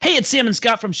Hey, it's Sam and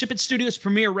Scott from Ship It Studios'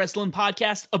 premier wrestling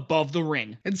podcast, Above the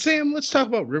Ring. And Sam, let's talk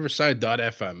about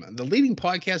Riverside.fm, the leading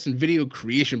podcast and video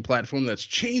creation platform that's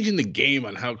changing the game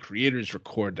on how creators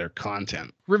record their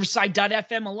content.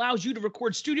 Riverside.fm allows you to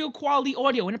record studio quality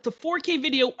audio and up to 4K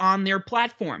video on their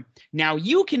platform. Now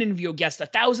you can interview a guest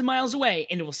 1,000 miles away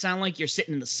and it will sound like you're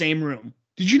sitting in the same room.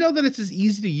 Did you know that it's as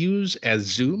easy to use as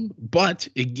Zoom, but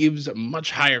it gives much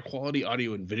higher quality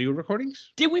audio and video recordings?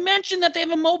 Did we mention that they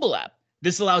have a mobile app?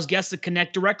 This allows guests to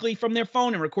connect directly from their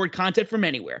phone and record content from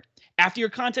anywhere. After your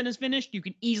content is finished, you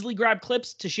can easily grab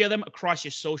clips to share them across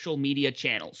your social media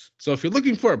channels. So if you're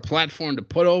looking for a platform to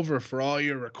put over for all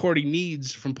your recording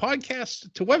needs, from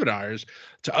podcasts to webinars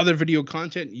to other video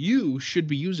content, you should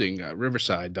be using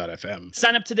Riverside.fm.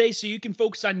 Sign up today so you can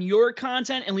focus on your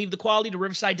content and leave the quality to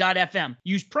Riverside.fm.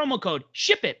 Use promo code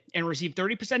SHIPIT and receive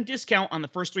 30% discount on the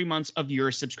first 3 months of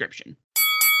your subscription.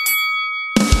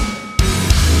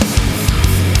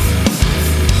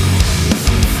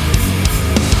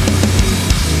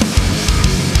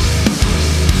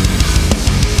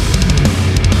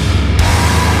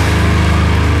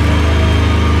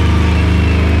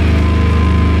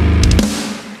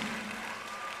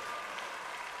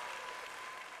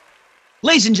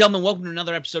 Ladies and gentlemen, welcome to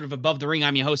another episode of Above the Ring.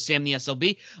 I'm your host, Sam the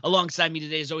SLB. Alongside me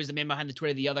today is always the man behind the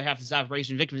Twitter, the other half of this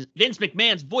operation, Vince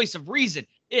McMahon's voice of reason.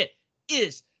 It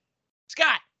is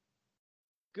Scott.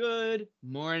 Good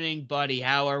morning, buddy.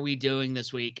 How are we doing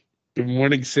this week? Good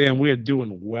morning, Sam. We are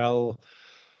doing well.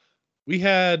 We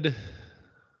had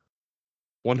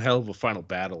one hell of a final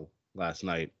battle last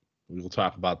night. We will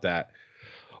talk about that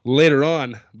later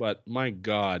on, but my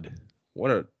God,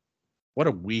 what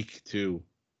a week too.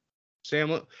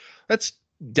 Sam, let's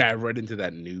dive right into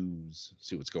that news,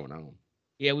 see what's going on.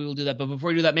 Yeah, we will do that. But before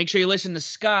we do that, make sure you listen to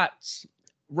Scott's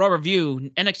Raw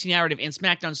Review, NXT Narrative, and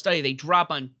SmackDown Study. They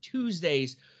drop on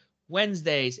Tuesdays,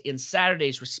 Wednesdays, and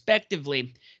Saturdays,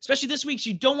 respectively. Especially this week, so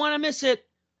you don't want to miss it.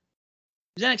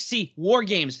 NXT War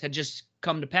Games had just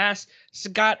come to pass.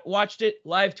 Scott watched it,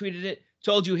 live tweeted it,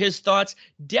 told you his thoughts.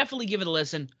 Definitely give it a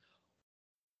listen.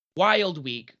 Wild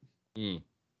week.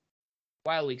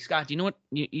 Wild week. Scott, do you know what?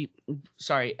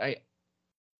 Sorry, I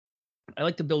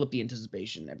like to build up the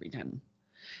anticipation every time,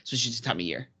 especially this time of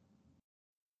year.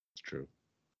 It's true.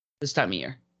 This time of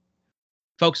year.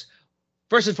 Folks,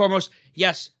 first and foremost,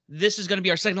 yes, this is going to be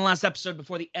our second to last episode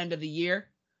before the end of the year.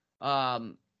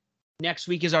 Next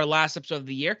week is our last episode of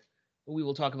the year. We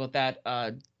will talk about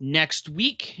that next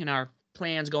week in our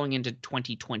plans going into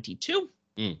 2022.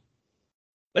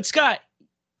 But Scott,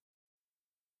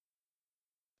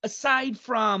 aside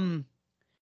from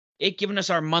it giving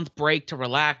us our month break to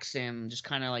relax and just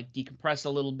kind of like decompress a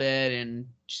little bit and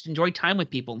just enjoy time with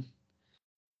people,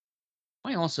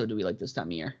 why also do we like this time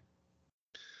of year?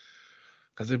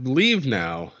 Because I believe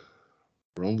now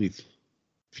we're only a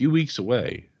few weeks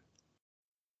away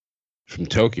from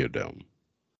Tokyo Dome.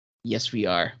 Yes, we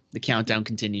are. The countdown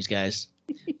continues, guys.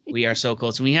 We are so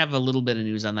close. And we have a little bit of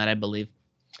news on that, I believe.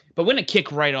 But we're going to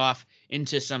kick right off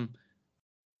into some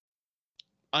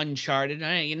Uncharted,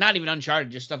 not even Uncharted,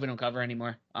 just stuff we don't cover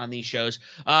anymore on these shows.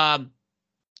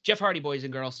 Jeff Hardy, boys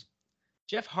and girls.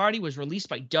 Jeff Hardy was released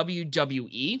by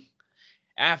WWE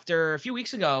after a few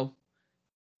weeks ago.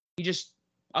 He just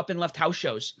up and left house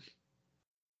shows.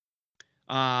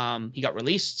 He got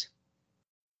released.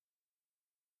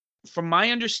 From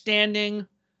my understanding,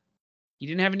 he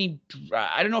didn't have any,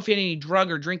 I don't know if he had any drug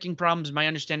or drinking problems. My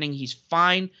understanding, he's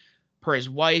fine per his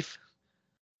wife.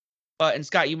 And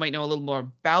Scott, you might know a little more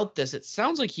about this. It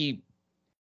sounds like he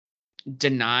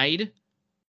denied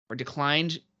or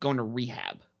declined going to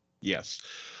rehab. Yes.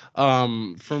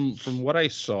 From what I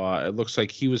saw, it looks like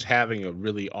he was having a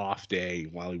really off day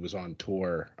while he was on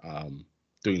tour,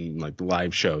 doing like the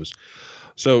live shows.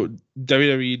 So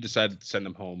WWE decided to send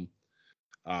him home.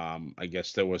 I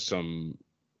guess there was some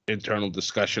internal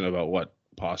discussion about what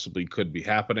possibly could be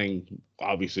happening.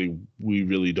 Obviously, we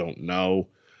really don't know.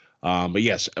 But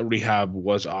yes, a rehab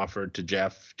was offered to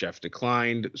Jeff. Jeff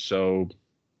declined. So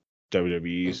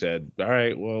WWE said, all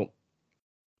right, well,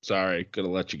 sorry, gonna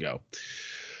let you go.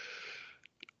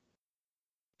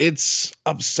 It's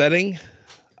upsetting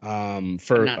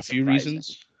for a few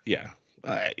reasons. Yeah.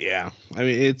 Yeah. I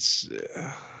mean, it's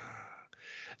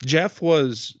Jeff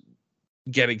was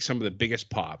getting some of the biggest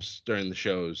pops during the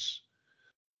shows.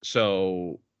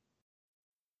 So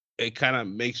it kind of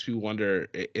makes me wonder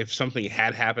if something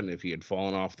had happened, if he had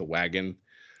fallen off the wagon,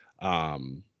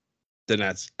 then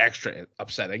that's extra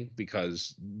upsetting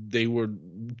because they were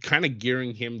kind of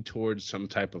gearing him towards some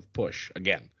type of push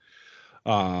again.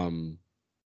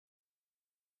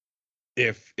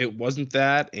 if it wasn't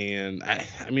that, and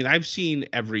I mean, I've seen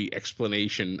every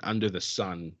explanation under the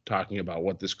sun talking about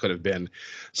what this could have been.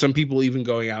 Some people even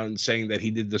going out and saying that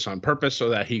he did this on purpose so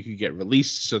that he could get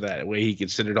released, so that way he could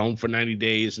sit at home for 90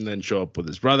 days and then show up with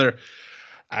his brother.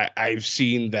 I've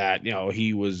seen that,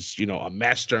 he was, a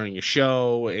mess during a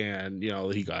show, and,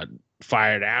 he got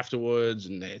fired afterwards,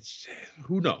 and it's,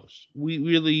 who knows? We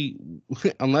really,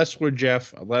 unless we're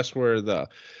Jeff, unless we're the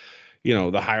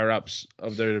higher ups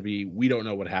of WWE, we don't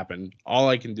know what happened. All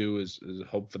I can do is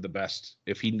hope for the best.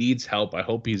 If he needs help, I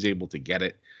hope he's able to get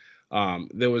it.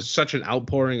 There was such an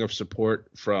outpouring of support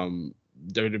from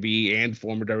WWE and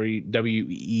former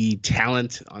WWE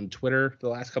talent on Twitter the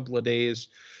last couple of days.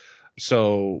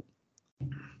 So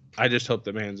I just hope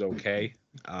the man's okay.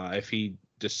 If he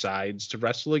decides to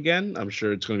wrestle again, I'm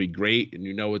sure it's going to be great. And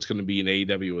it's going to be in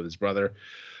AEW with his brother,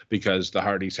 because the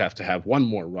Hardys have to have one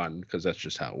more run, because that's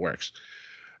just how it works.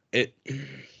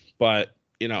 But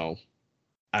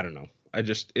I don't know.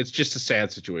 It's just a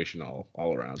sad situation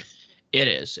all around. It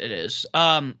is.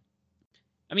 I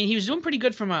mean, he was doing pretty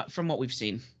good from what we've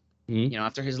seen. Mm-hmm.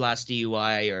 After his last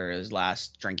DUI or his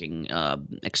last drinking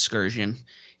excursion,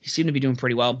 he seemed to be doing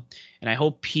pretty well. And I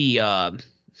hope he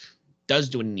does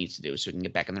do what he needs to do so he can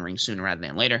get back in the ring sooner rather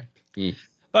than later.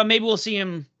 But maybe we'll see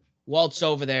him waltz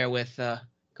over there with a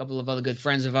couple of other good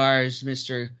friends of ours,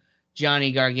 Mr.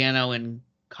 Johnny Gargano and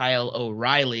Kyle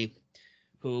O'Reilly,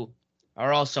 who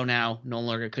are also now no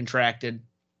longer contracted.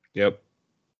 Yep.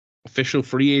 Official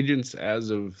free agents as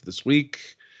of this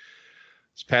week.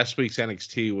 This past week's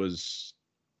NXT was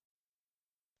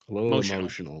a little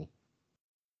emotional.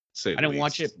 I didn't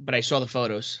watch it, but I saw the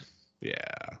photos. Yeah.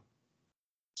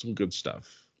 Some good stuff.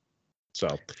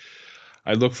 So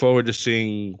I look forward to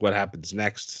seeing what happens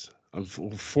next.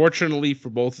 Unfortunately for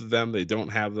both of them, they don't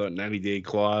have the 90-day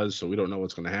clause, so we don't know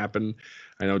what's going to happen.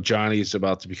 I know Johnny's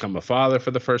about to become a father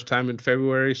for the first time in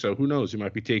February, so who knows? He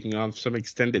might be taking on some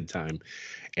extended time.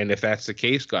 And if that's the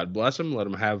case, God bless him. Let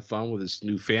him have fun with his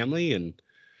new family, and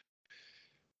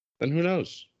then who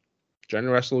knows? Johnny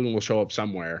Wrestling will show up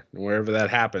somewhere, and wherever that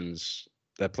happens,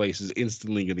 that place is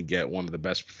instantly going to get one of the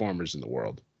best performers in the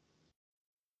world.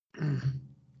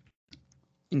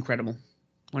 Incredible.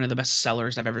 One of the best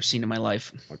sellers I've ever seen in my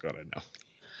life. Oh my God,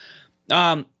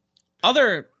 I know.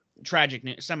 Other tragic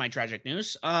news, semi-tragic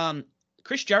news.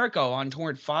 Chris Jericho on tour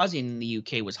at Fozzy in the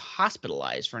UK was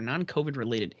hospitalized for a non-COVID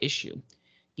related issue.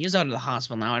 He is out of the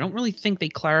hospital now. I don't really think they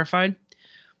clarified.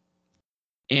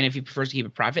 And if he prefers to keep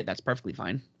it private, that's perfectly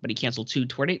fine. But he canceled 2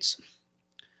 tour dates.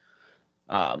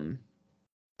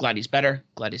 Glad he's better.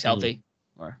 Glad he's healthy,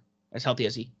 or as healthy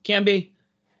as he can be.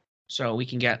 So we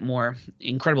can get more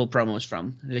incredible promos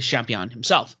from the champion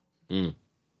himself. And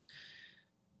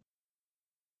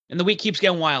the week keeps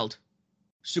getting wild.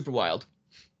 Super wild.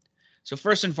 So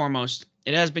first and foremost,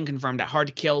 it has been confirmed at Hard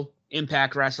to Kill,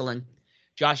 Impact Wrestling,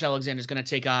 Josh Alexander is going to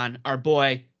take on our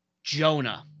boy,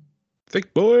 Jonah.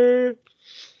 Thick boy.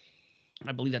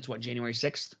 I believe that's January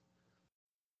 6th?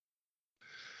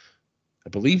 I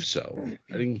believe so.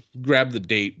 I didn't grab the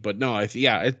date, but no,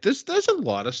 there's a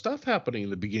lot of stuff happening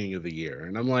in the beginning of the year,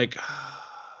 and I'm like,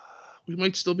 we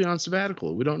might still be on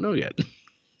sabbatical. We don't know yet.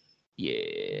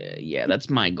 Yeah, that's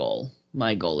my goal.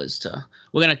 My goal is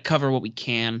we're gonna cover what we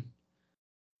can.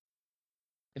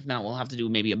 If not, we'll have to do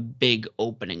maybe a big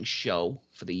opening show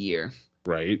for the year.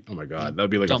 Right? Oh my God, that'd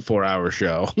be like a 4-hour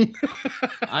show.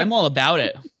 I'm all about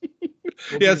it.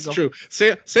 Yeah, it's true.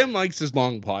 Sam likes his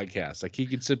long podcasts. Like, he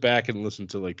could sit back and listen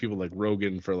to like people like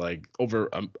Rogan for like over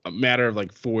a matter of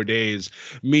like 4 days.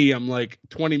 Me, I'm like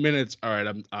 20 minutes. All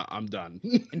right, I'm done.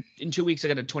 In 2 weeks, I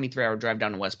got a 23-hour drive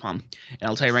down to West Palm, and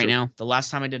I'll tell you right now, the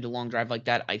last time I did a long drive like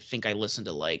that, I think I listened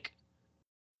to like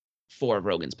 4 of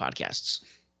Rogan's podcasts.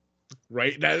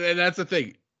 Right, that's the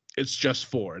thing. It's just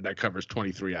 4, and that covers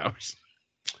 23 hours.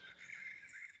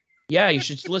 Yeah, you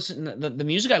should listen. The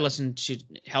music I listen to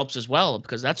helps as well,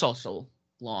 because that's also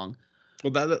long.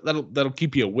 Well, that'll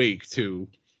keep you awake too.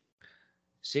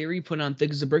 Siri put on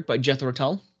 "Thick as a Brick" by Jethro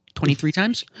Tull 23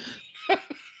 times.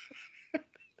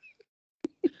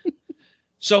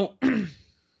 So,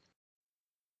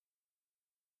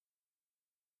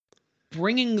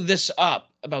 bringing this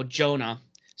up about Jonah,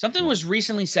 something was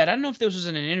recently said. I don't know if this was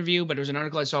in an interview, but it was an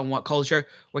article I saw in What Culture,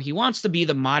 where he wants to be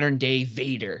the modern day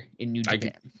Vader in New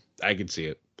Japan. I can see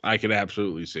it. I can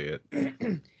absolutely see it.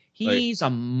 He's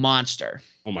a monster.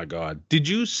 Oh my God. Did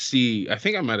you see, I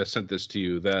think I might have sent this to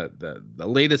you, that the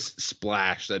latest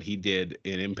splash that he did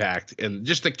in Impact, and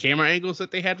just the camera angles that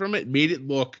they had from it made it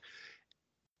look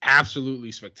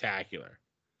absolutely spectacular.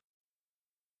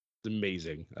 It's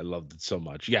amazing. I loved it so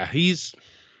much. Yeah,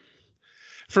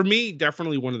 for me,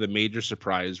 definitely one of the major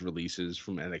surprise releases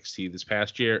from NXT this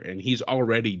past year, and he's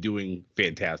already doing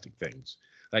fantastic things.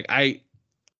 Like I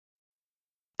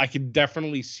can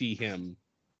definitely see him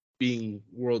being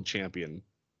world champion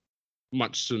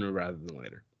much sooner rather than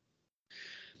later.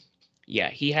 Yeah,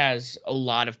 he has a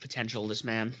lot of potential, this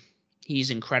man. He's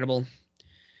incredible.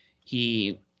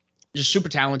 He just super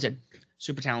talented.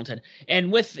 Super talented.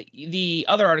 And with the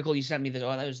other article you sent me, that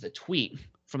was the tweet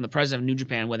from the president of New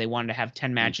Japan where they wanted to have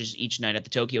 10 matches each night at the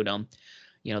Tokyo Dome.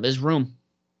 You know, there's room.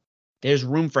 There's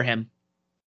room for him.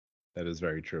 That is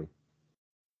very true.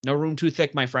 No room too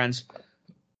thick, my friends.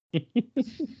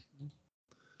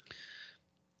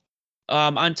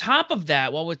 On top of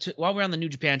that, while we're on the New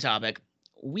Japan topic,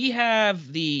 we have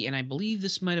and I believe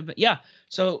this might have been, yeah.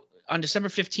 So on December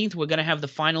 15th, we're going to have the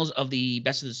finals of the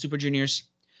Best of the Super Juniors.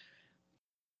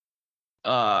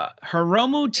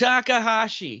 Hiromu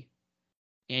Takahashi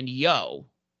and Yo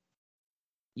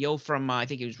from, I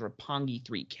think it was Roppongi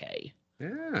 3K.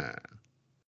 Yeah.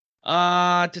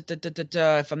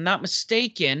 If I'm not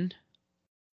mistaken,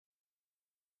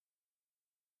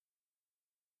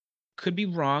 could be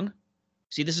wrong.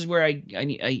 See, this is where I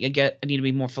need to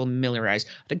be more familiarized.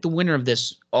 I think the winner of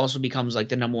this also becomes like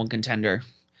the number one contender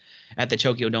at the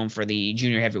Tokyo Dome for the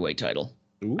junior heavyweight title.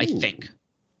 Ooh. I think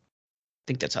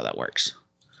that's how that works.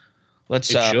 Let's.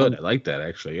 It should. I like that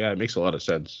actually. Yeah, it makes a lot of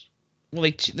sense. Well,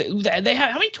 they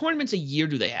have, how many tournaments a year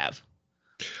do they have?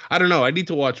 I don't know. I need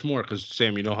to watch more because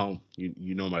Sam, you know how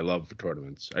you know my love for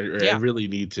tournaments. I really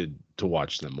need to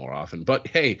watch them more often. But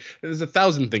hey, there's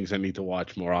 1,000 things I need to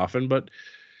watch more often. But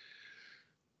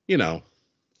you know,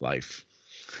 life.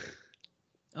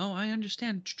 Oh, I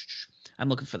understand. I'm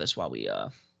looking for this while we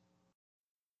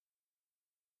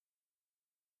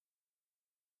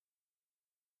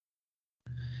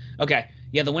Okay.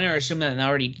 Yeah, the winner, assuming that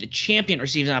already the champion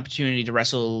receives an opportunity to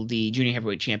wrestle the Junior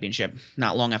Heavyweight Championship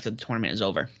not long after the tournament is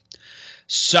over.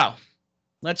 So,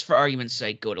 let's, for argument's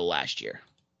sake, go to last year.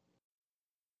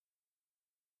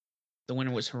 The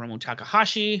winner was Hiromu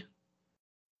Takahashi.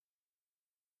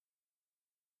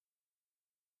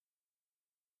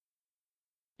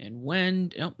 And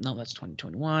when... Oh, no, that's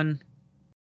 2021.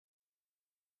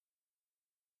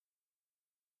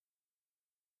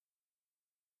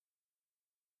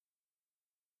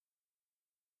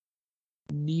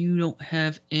 You don't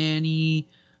have any...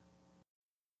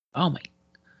 Oh, my...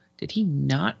 Did he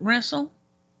not wrestle?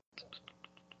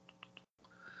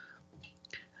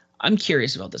 I'm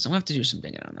curious about this. I'm going to have to do some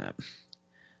digging on that.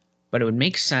 But it would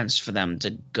make sense for them to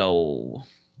go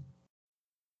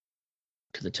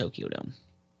to the Tokyo Dome.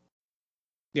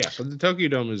 Yeah, so the Tokyo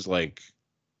Dome is like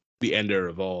the ender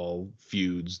of all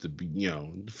feuds,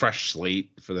 fresh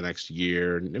slate for the next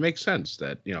year. And it makes sense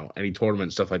that, any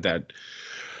tournament, stuff like that,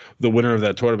 the winner of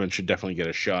that tournament should definitely get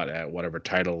a shot at whatever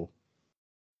title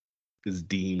is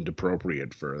deemed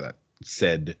appropriate for that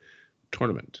said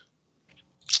tournament.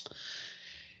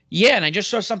 Yeah, and I just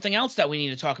saw something else that we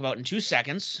need to talk about in 2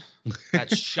 seconds.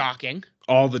 That's shocking.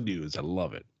 All the news. I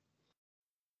love it.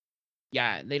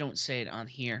 Yeah, they don't say it on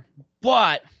here.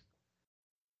 But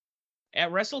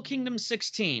at Wrestle Kingdom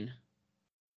 16,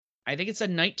 I think it's a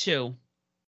night 2,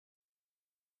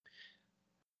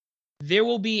 there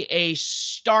will be a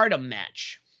Stardom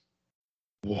match.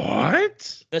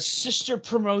 What? The sister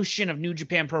promotion of New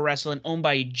Japan Pro Wrestling, owned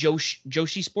by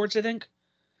Joshi Sports, I think.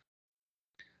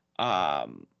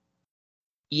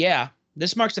 Yeah,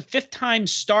 this marks the 5th time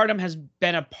Stardom has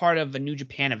been a part of a New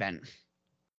Japan event.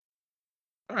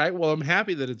 All right. Well, I'm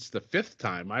happy that it's the 5th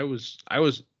time. I was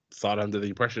thought under the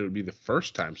impression it would be the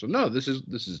 1st time. So no, this is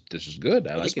good.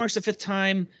 This marks the 5th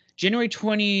time. January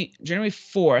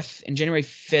 4th and January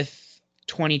 5th,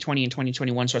 2020 and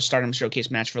 2021 saw Stardom showcase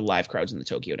match for live crowds in the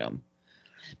Tokyo Dome.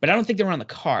 But I don't think they were on the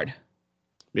card.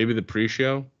 Maybe the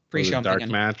pre-show, I'm dark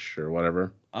thinking. Match or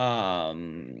whatever.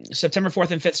 September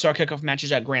 4th and 5th saw kickoff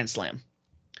matches at Grand Slam.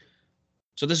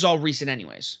 So this is all recent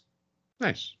anyways.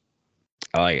 Nice.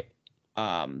 I like it.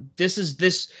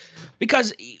 This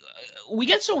because we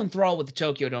get so enthralled with the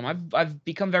Tokyo Dome. I've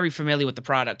become very familiar with the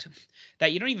product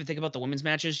that you don't even think about the women's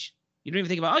matches. You don't even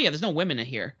think about, oh yeah, there's no women in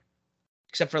here,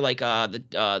 except for like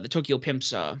the Tokyo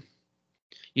Pimps, Yujiro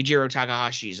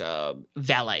Takahashi's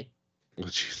valet,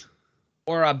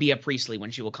 or Bea Priestley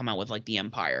when she will come out with like the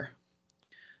Empire.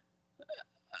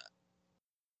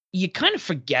 You kind of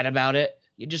forget about it.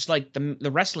 You just like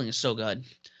the wrestling is so good,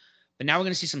 but now we're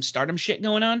gonna see some Stardom shit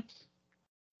going on.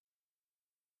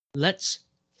 Let's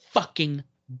fucking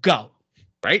go.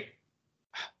 Right?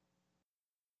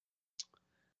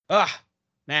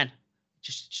 Man.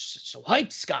 Just so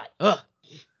hyped, Scott.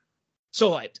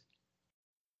 So hyped.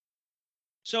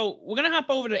 So we're gonna hop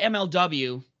over to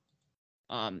MLW,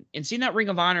 and seeing that Ring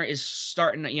of Honor is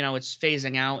starting. It's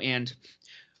phasing out, and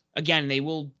again, they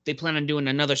plan on doing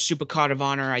another Super Card of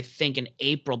Honor, I think, in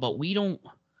April, but we don't.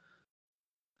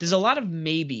 There's a lot of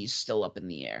maybes still up in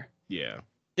the air. Yeah.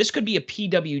 This could be a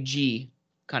PWG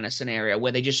kind of scenario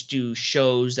where they just do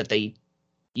shows that they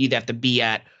either have to be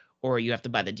at or you have to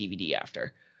buy the DVD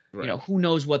after. Right. Who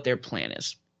knows what their plan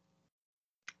is.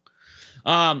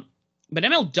 But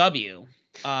MLW,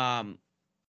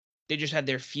 they just had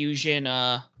their Fusion,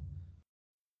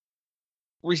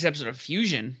 recent episode of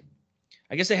Fusion.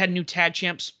 I guess they had new tag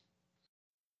champs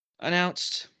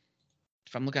announced.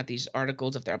 If I'm looking at these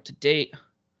articles, if they're up to date.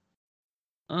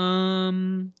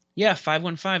 Yeah,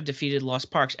 515 defeated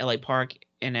Lost Parks, LA Park,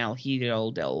 and El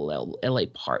Hijo del LA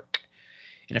Park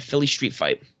in a Philly street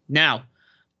fight. Now,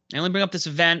 I only bring up this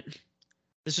event.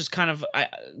 This is kind of,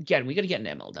 again, we got to get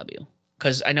into MLW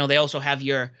because I know they also have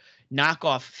your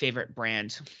knockoff favorite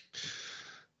brand,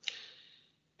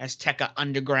 Azteca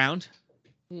Underground.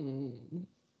 I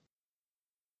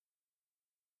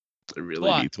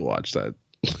really need to watch that.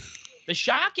 The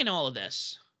shock in all of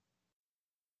this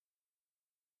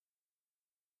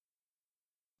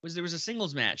was there was a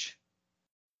singles match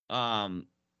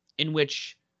in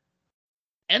which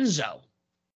Enzo,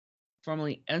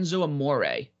 formerly Enzo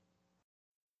Amore,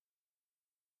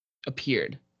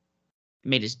 appeared,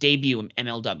 made his debut in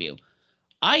MLW.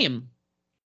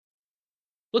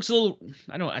 Looks a little,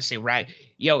 I don't want to say rag.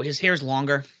 Yo, his hair's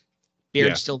longer.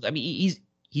 Beard still, I mean,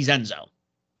 he's Enzo.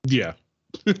 Yeah.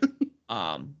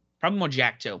 Probably more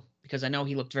jacked too, because I know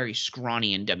he looked very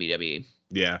scrawny in WWE.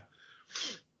 Yeah.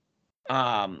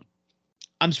 I'm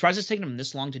surprised it's taken him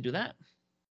this long to do that.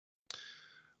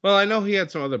 Well, I know he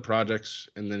had some other projects,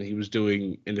 and then he was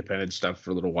doing independent stuff for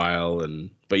a little while,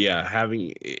 but yeah, I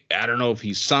don't know if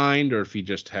he's signed or if he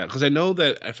just had, because I know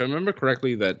that if I remember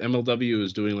correctly, that MLW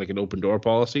is doing like an open door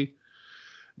policy.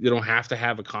 You don't have to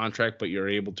have a contract, but you're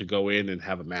able to go in and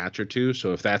have a match or two.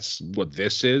 So if that's what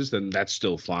this is, then that's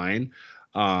still fine.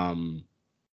 I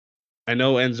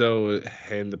know Enzo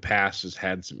in the past has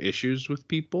had some issues with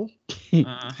people.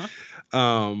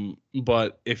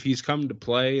 But if he's come to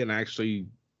play and actually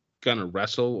gonna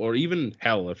wrestle, or even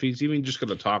hell, if he's even just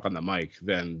gonna talk on the mic,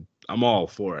 then I'm all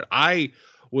for it. I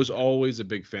was always a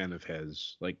big fan of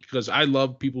his, because I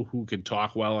love people who can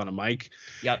talk well on a mic.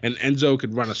 Yep. And Enzo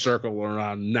could run a circle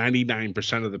around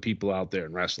 99% of the people out there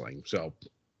in wrestling. So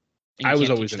I was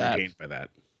always entertained by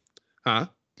that. Huh?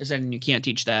 I said you can't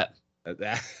teach that.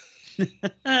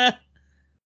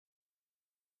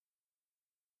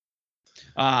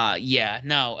 Yeah,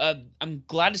 no. I'm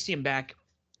glad to see him back.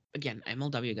 Again,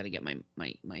 MLW got to get my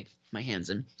hands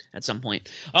in at some point.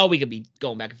 Oh, we could be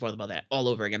going back and forth about that all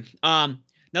over again.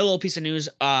 Another little piece of news.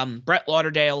 Brett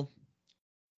Lauderdale,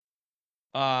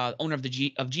 owner of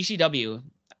GCW,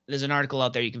 there's an article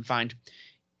out there you can find,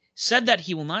 said that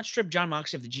he will not strip Jon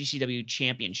Moxley of the GCW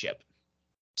championship.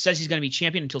 Says he's going to be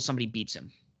champion until somebody beats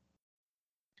him.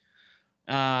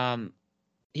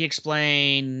 He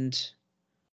explained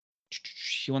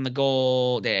he won the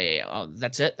gold. Yeah. Oh,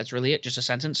 that's it. That's really it. Just a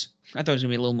sentence. I thought it was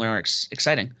gonna be a little more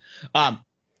exciting. But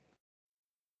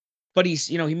he's,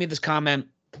 he made this comment.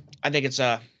 I think it's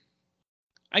I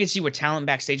can see where talent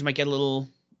backstage might get a little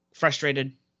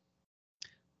frustrated,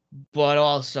 but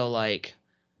also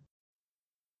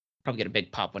probably get a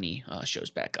big pop when he shows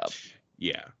back up.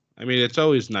 Yeah, I mean, it's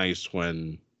always nice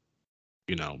when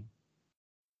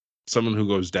someone who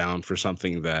goes down for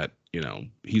something that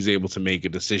he's able to make a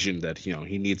decision that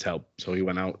he needs help, so he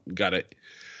went out and got it.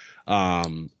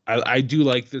 I do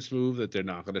like this move that they're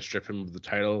not going to strip him of the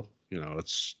title.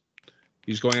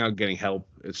 He's going out getting help.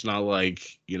 It's not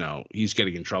like he's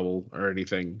getting in trouble or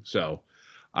anything. So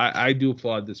I do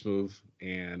applaud this move,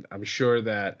 and I'm sure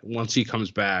that once he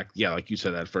comes back, yeah, like you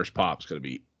said, that first pop's going to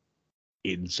be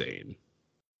insane.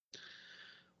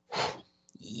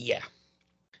 Yeah.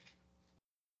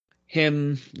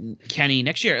 Him, Kenny,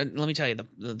 next year, let me tell you,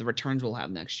 the returns we'll have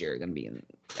next year are going to be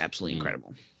absolutely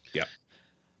incredible. Yeah.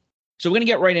 So we're going to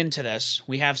get right into this.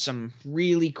 We have some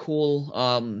really cool,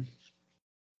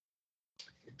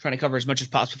 trying to cover as much as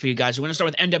possible for you guys. We're going to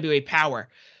start with NWA Power.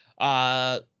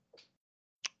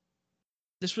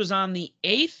 This was on the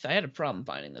 8th. I had a problem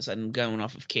finding this. I'm going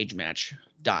off of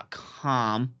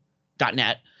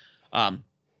cagematch.net. I'm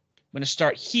going to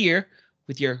start here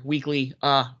with your weekly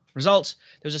results.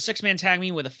 There was a 6-man tag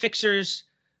meet where the Fixers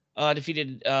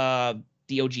defeated the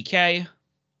OGK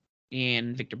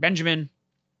and Victor Benjamin.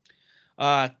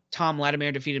 Tom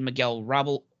Latimer defeated Miguel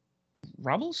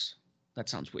Robles? That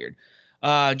sounds weird.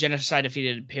 Genocide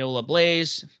defeated Paola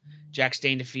Blaze. Jack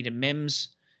Stain defeated Mims.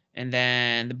 And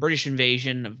then the British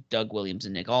invasion of Doug Williams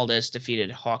and Nick Aldis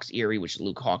defeated Hawks Erie, which is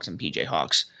Luke Hawks and PJ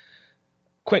Hawks.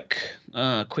 Quick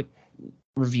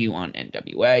review on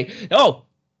NWA. Oh,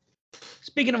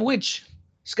 speaking of which,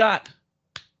 Scott,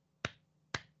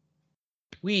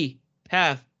 we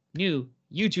have new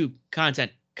YouTube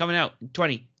content coming out in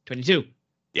 2022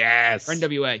 Yes. for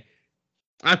NWA.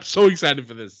 I'm so excited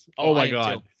for this. Oh my I am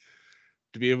God. too.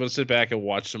 To be able to sit back and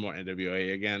watch some more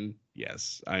NWA again.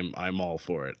 Yes, I'm all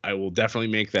for it. I will definitely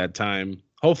make that time.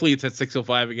 Hopefully it's at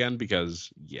 6:05 again because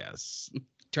yes.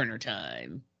 Turner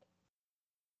time.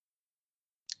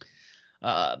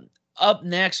 Up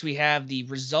next, we have the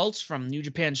results from New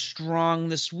Japan Strong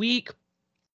this week.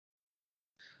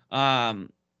 What I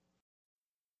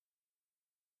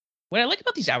like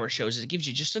about these hour shows is it gives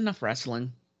you just enough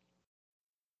wrestling.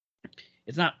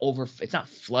 It's not it's not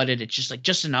flooded. It's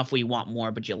just enough where you want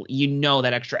more, but you know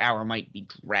that extra hour might be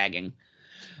dragging.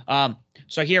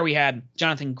 So here we had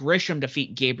Jonathan Grisham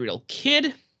defeat Gabriel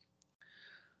Kidd.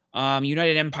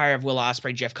 United Empire of Will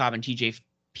Ospreay, Jeff Cobb, and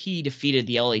TJP defeated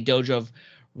the LA Dojo of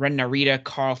Ren Narita,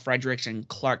 Carl Fredericks, and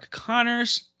Clark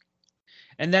Connors.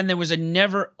 And then there was a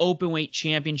never openweight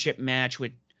championship match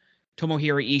with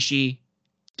Tomohiro Ishii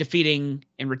defeating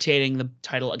and retaining the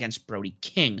title against Brody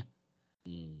King,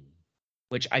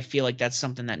 which I feel like that's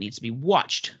something that needs to be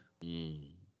watched.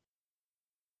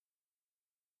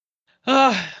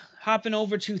 Hopping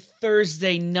over to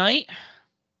Thursday night,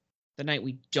 the night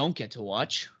we don't get to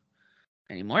watch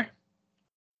anymore.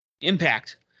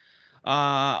 Impact.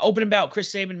 Opening bout,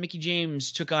 Chris Sabin and Mickey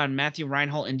James took on Matthew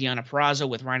Reinhold and Deonna Purrazzo,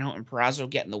 with Reinhold and Purrazzo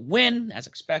getting the win, as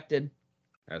expected.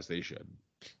 As they should.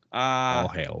 All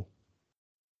hail.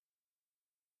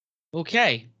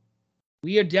 Okay.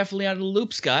 We are definitely out of the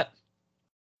loop, Scott.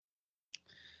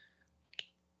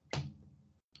 There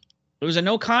was a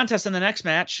no contest in the next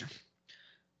match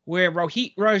where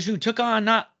Rohit Raju took on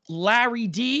not Larry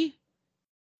D,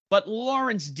 but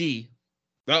Lawrence D.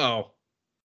 Uh-oh.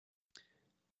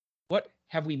 What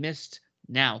have we missed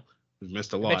now? We've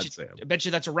missed a lot, Sam. I bet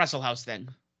you that's a Wrestle House thing.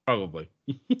 Probably.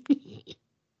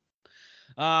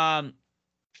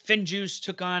 Finn Juice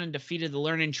took on and defeated the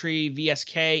Learning Tree,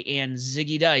 VSK, and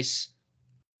Ziggy Dice.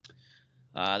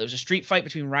 There was a street fight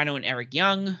between Rhino and Eric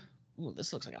Young. Ooh,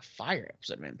 this looks like a fire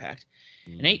episode of Impact.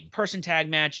 An 8-person tag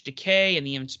match, Decay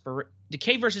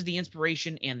versus the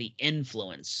Inspiration and the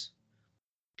Influence,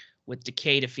 with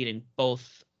Decay defeating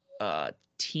both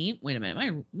team. Wait a minute,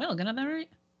 am I looking at that right?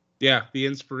 Yeah, the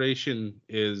Inspiration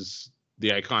is the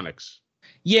Iconics.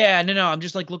 Yeah, no, I'm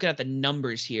just looking at the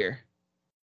numbers here.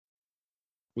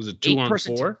 Was it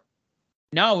 2-on-4?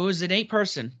 No, it was an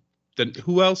 8-person. Then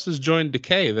who else has joined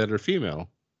Decay that are female?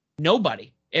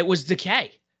 Nobody. It was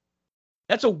Decay.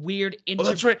 That's a weird. Oh,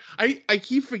 that's right. I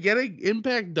keep forgetting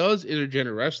Impact does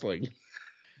intergender wrestling.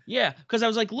 Yeah, because I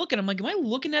was looking. I'm like, am I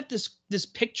looking at this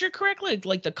picture correctly?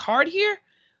 Like the card here?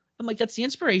 I'm like, that's the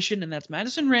Inspiration, and that's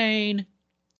Madison Rayne,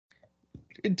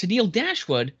 and Tennille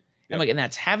Dashwood. Yep. I'm like, and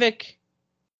that's Havoc,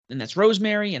 and that's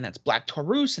Rosemary, and that's Black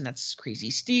Taurus, and that's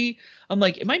Crazy Steve. I'm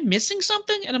like, am I missing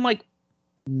something? And I'm like,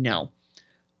 no.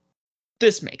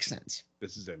 This makes sense.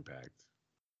 This is Impact.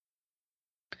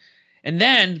 And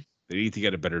then they need to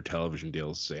get a better television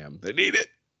deal, Sam. They need it.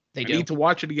 They need to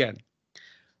watch it again.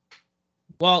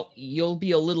 Well, you'll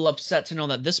be a little upset to know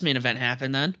that this main event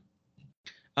happened then.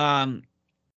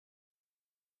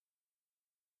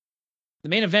 The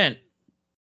main event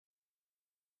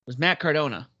was Matt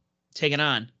Cardona taking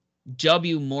on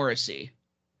W. Morrissey.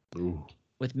 Ooh.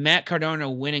 With Matt Cardona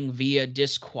winning via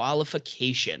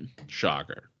disqualification.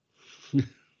 Shocker.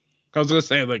 I was going to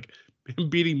say, him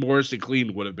beating Morrissey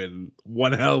clean would have been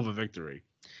one hell of a victory.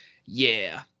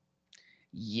 Yeah.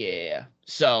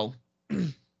 So,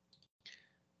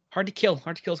 Hard to Kill is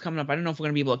coming up. I don't know if we're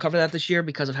going to be able to cover that this year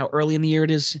because of how early in the year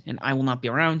it is, and I will not be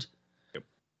around. Yep.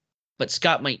 But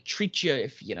Scott might treat you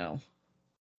if,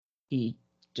 he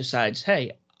decides,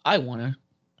 hey, I want to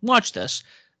watch this.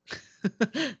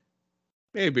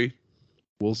 Maybe.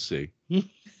 We'll see.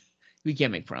 We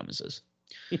can't make promises.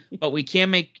 But we can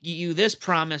make you this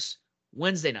promise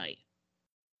Wednesday night.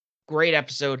 Great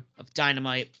episode of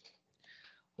Dynamite.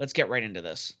 Let's get right into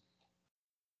this.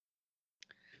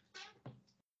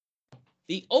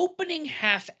 The opening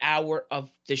half hour of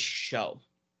the show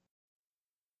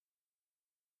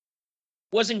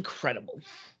was incredible.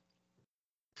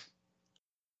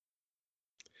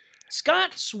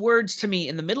 Scott's words to me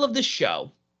in the middle of this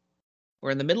show,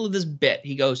 or in the middle of this bit,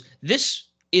 he goes, "This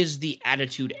is the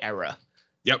Attitude Era."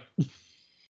 Yep.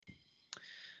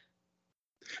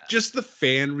 Just the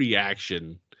fan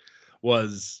reaction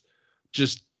was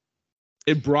just,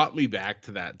 it brought me back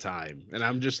to that time. And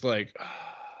I'm just like,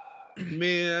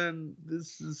 Man,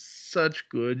 this is such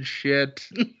good shit.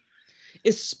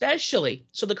 Especially,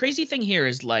 so the crazy thing here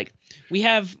is like we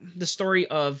have the story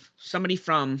of somebody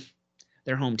from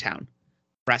their hometown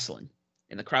wrestling,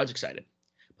 and the crowd's excited.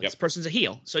 But this person's a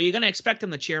heel, so you're gonna expect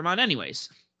them to cheer him on anyways.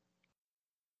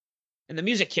 And the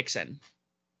music kicks in,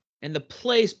 and the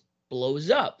place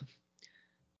blows up.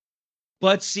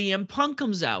 But CM Punk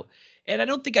comes out, and I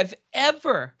don't think I've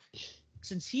ever,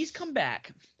 since he's come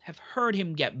back, have heard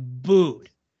him get booed.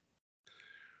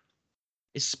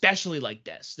 Especially like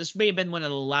this. This may have been one of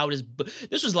the loudest.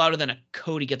 This was louder than a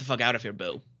Cody get the fuck out of here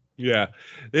boo. Yeah,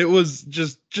 it was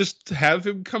just have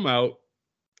him come out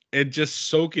and just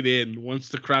soak it in once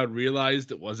the crowd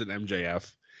realized it wasn't MJF,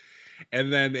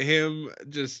 and then him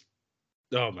just,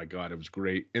 oh my god, it was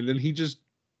great. And then he just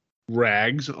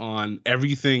rags on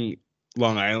everything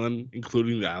Long Island,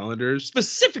 including the Islanders,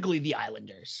 specifically the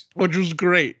Islanders, which was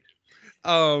great.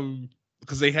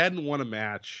 Because they hadn't won a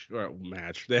match.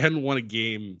 They hadn't won a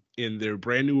game in their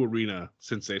brand new arena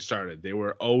since they started. They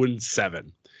were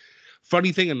 0-7.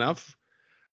 Funny thing enough,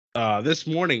 this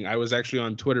morning I was actually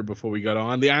on Twitter before we got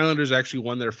on. The Islanders actually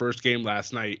won their first game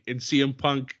last night, and CM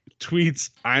Punk tweets,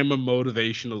 "I'm a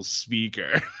motivational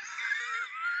speaker."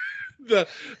 the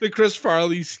Chris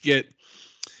Farley skit,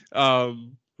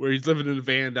 where he's living in a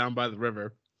van down by the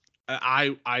river.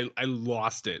 I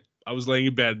lost it. I was laying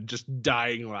in bed just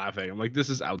dying laughing. I'm like, this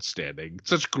is outstanding.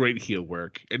 Such great heel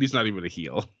work. And he's not even a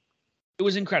heel. It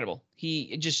was incredible.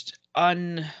 He just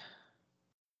I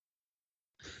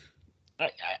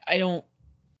don't.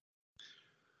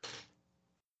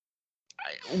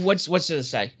 What's to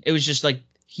say? It was just like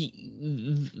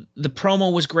the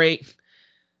promo was great.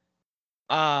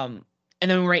 And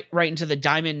then right into the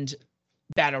Diamond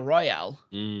Battle Royale.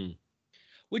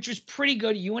 Which was pretty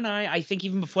good. You and I think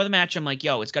even before the match, I'm like,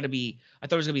 yo, it's got to be, I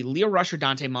thought it was going to be Leo Rush or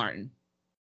Dante Martin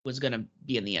was going to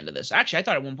be in the end of this. Actually, I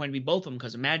thought at one point it'd be both of them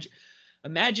because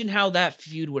imagine how that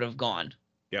feud would have gone.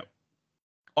 Yep.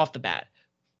 Off the bat.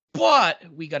 But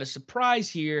we got a surprise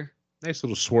here. Nice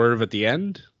little swerve at the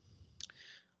end.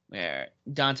 Where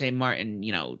Dante Martin,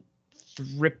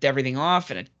 ripped everything off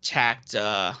and attacked,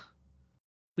 what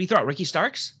do you throw at Ricky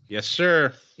Starks? Yes,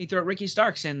 sir. He threw at Ricky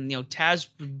Starks, and Taz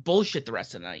bullshit the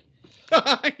rest of the night.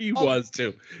 He was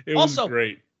too. It was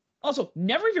great. Also,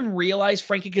 never even realized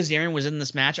Frankie Kazarian was in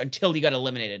this match until he got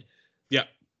eliminated. Yeah.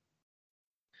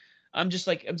 I'm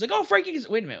like, oh, Frankie.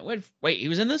 Wait a minute. Wait, he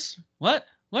was in this? What?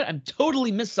 I'm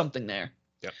totally missed something there.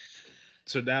 Yep.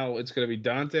 So now it's going to be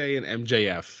Dante and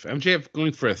MJF. MJF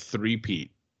going for a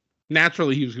 3-peat.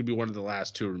 Naturally, he was going to be one of the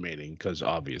last two remaining because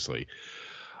obviously.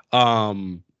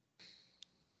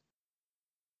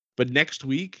 But next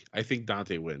week, I think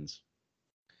Dante wins.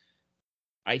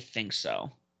 I think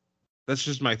so. That's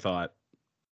just my thought.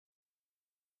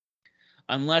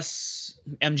 Unless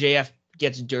MJF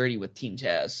gets dirty with Team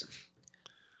Taz.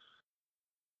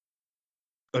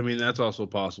 I mean, that's also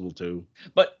possible too.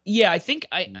 But yeah, I think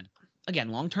again,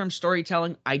 long-term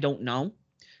storytelling, I don't know.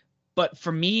 But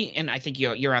for me, and I think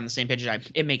you're on the same page as I,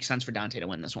 it makes sense for Dante to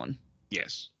win this one.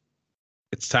 Yes.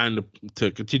 It's time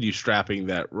to continue strapping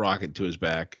that rocket to his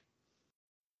back.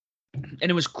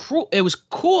 And it was cruel. It was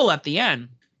cool at the end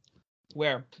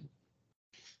where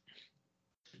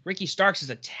Ricky Starks is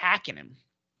attacking him.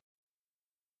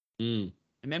 And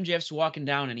MJF's walking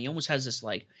down and he almost has this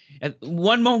like, at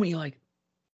one moment you're like,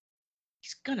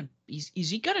 is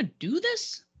he gonna do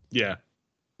this? Yeah.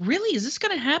 Really? Is this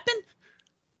gonna happen?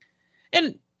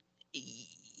 And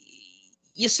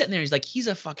you're sitting there, he's like, he's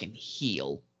a fucking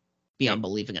heel beyond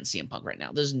belief against CM Punk right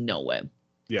now. There's no way.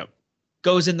 Yep.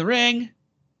 Goes in the ring,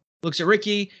 looks at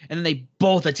Ricky, and then they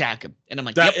both attack him. And I'm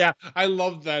like, Yeah, I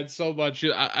love that so much.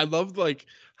 I love like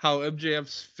how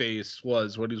MJF's face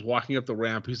was when he's walking up the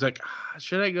ramp. He's like,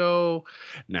 should I go?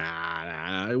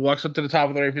 Nah. He walks up to the top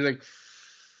of the ramp. He's like,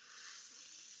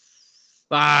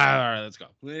 all right, let's go.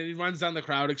 And he runs down the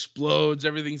crowd, explodes.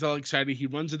 Everything's all excited. He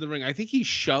runs in the ring. I think he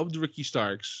shoved Ricky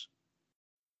Starks.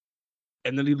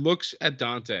 And then he looks at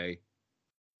Dante.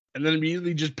 And then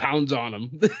immediately just pounds on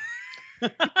him.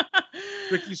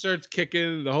 Ricky starts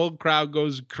kicking. The whole crowd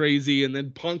goes crazy. And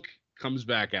then Punk comes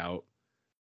back out.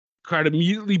 Crowd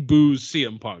immediately boos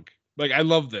CM Punk. Like, I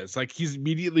love this. Like, he's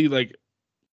immediately like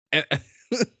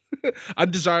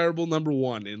undesirable number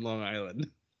one in Long Island.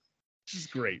 This is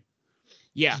great.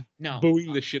 Yeah, no.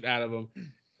 Booing the shit out of him.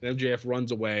 And MJF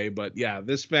runs away. But yeah,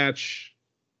 this match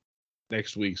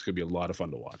next week's going to be a lot of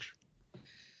fun to watch.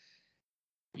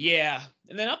 Yeah.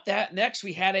 And then next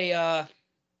we had a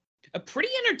pretty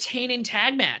entertaining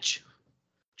tag match.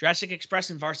 Jurassic Express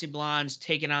and Varsity Blondes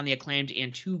taking on the Acclaimed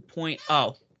in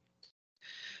 2.0.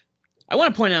 I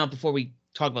want to point out before we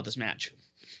talk about this match.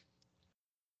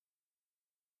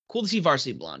 Cool to see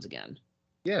Varsity Blondes again.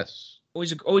 Yes.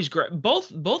 Always great.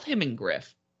 Both him and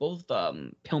Griff, both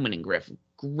Pillman and Griff,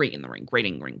 great in the ring, great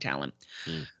in ring talent.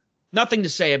 Nothing to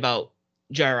say about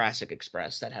Jurassic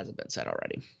Express that hasn't been said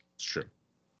already. It's true.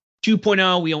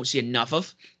 2.0 we don't see enough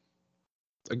of.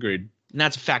 Agreed. And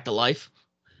that's a fact of life.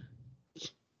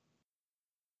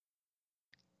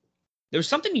 There was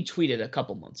something you tweeted a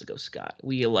couple months ago, Scott.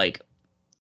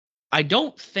 I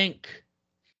don't think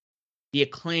the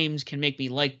Acclaims can make me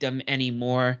like them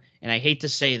anymore. And I hate to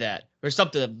say that, or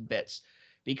something of bits,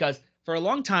 because for a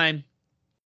long time,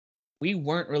 we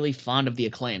weren't really fond of the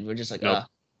Acclaimed. We're just like, nope.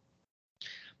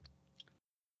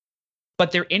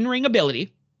 But their in-ring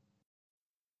ability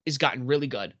has gotten really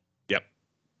good. Yep.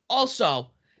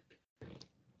 Also,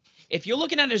 if you're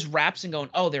looking at his raps and going,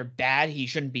 oh, they're bad, he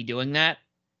shouldn't be doing that,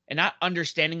 and not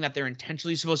understanding that they're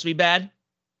intentionally supposed to be bad,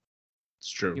 it's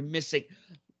true. You're missing.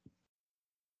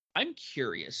 I'm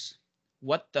curious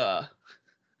what the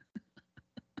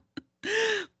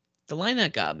line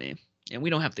that got me, and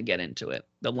we don't have to get into it.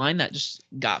 The line that just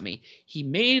got me. He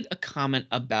made a comment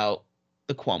about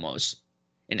the Cuomos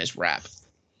in his rap.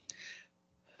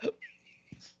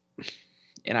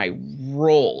 And I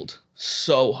rolled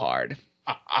so hard.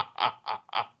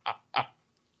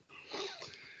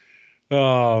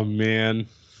 Oh, man.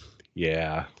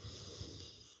 Yeah.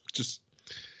 Just.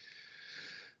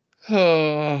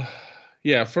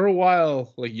 Yeah, for a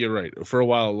while, like, you're right. For a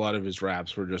while, a lot of his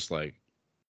raps were just like,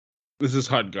 this is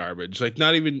hot garbage. Like,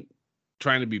 not even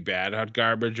trying to be bad hot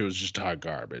garbage. It was just hot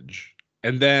garbage.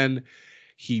 And then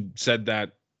he said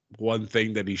that one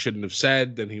thing that he shouldn't have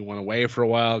said. Then he went away for a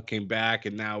while, came back,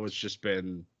 and now it's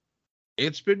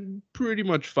been pretty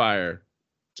much fire.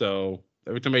 So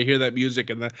every time I hear that music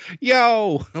and the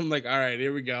yo, I'm like, all right,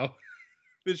 here we go.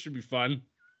 This should be fun.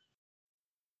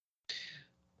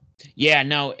 Yeah,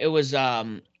 no, it was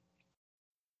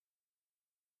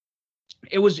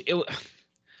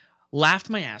laughed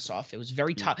my ass off. It was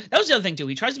very top. That was the other thing too.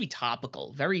 He tries to be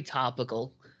topical, very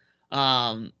topical.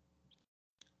 But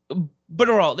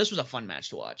overall, this was a fun match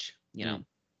to watch. You know,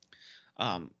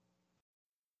 I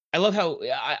love how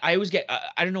I always get.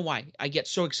 I don't know why I get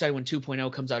so excited when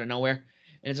 2.0 comes out of nowhere,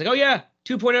 and it's like, oh yeah,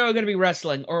 2.0 are going to be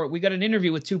wrestling, or we got an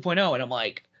interview with 2.0, and I'm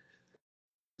like,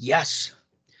 yes,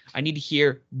 I need to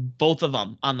hear both of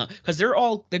them because they're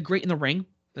great in the ring,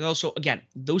 but also again,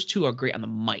 those two are great on the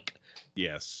mic.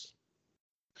 Yes.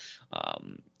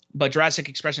 But Jurassic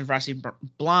Express and Varsity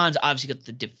Blondes obviously got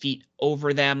the defeat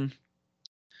over them.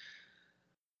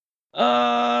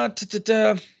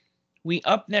 We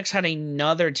up next had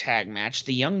another tag match.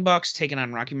 The Young Bucks taking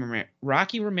on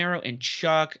Rocky Romero and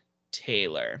Chuck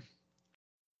Taylor,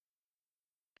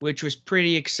 which was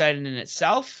pretty exciting in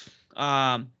itself.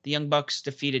 The Young Bucks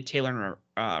defeated Taylor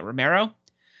and Romero.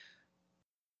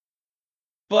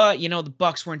 But, you know, the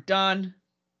Bucks weren't done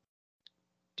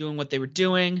doing what they were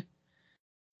doing.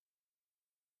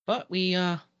 But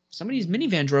somebody's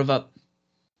minivan drove up.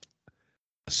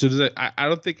 As soon as I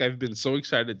don't think I've been so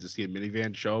excited to see a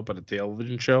minivan show up at a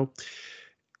television show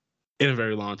in a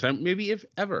very long time, maybe if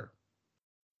ever.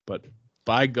 But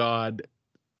by God,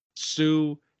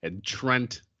 Sue and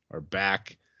Trent are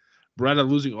back. Brenda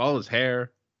losing all his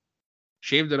hair,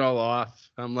 shaved it all off.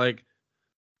 I'm like,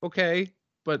 okay,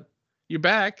 but you're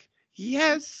back.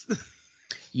 Yes.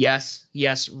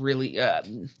 Yes, really.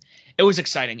 It was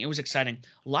exciting. A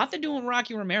lot to do with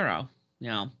Rocky Romero. You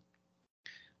know,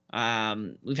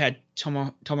 we've had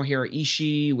Tomohiro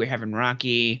Ishii. We're having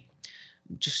Rocky.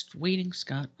 I'm just waiting,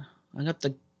 Scott. I got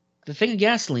the thing of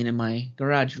gasoline in my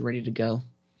garage ready to go.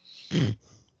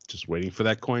 Just waiting for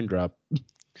that coin drop.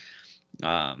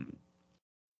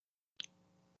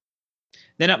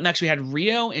 Then up next we had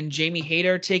Rio and Jamie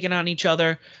Hayter taking on each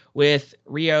other, with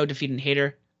Rio defeating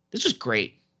Hayter. This was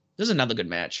great. This is another good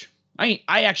match. I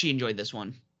actually enjoyed this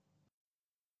one.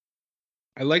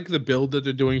 I like the build that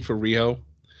they're doing for Rio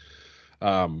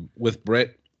with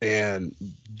Britt, and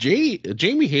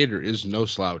Jamie Hayter is no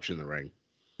slouch in the ring.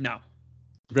 No.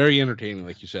 Very entertaining,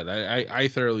 like you said. I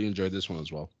thoroughly enjoyed this one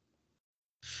as well.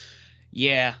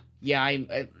 Yeah.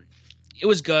 It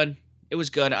was good.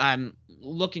 I'm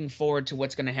looking forward to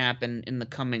what's going to happen in the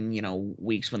coming,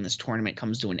 weeks when this tournament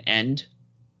comes to an end,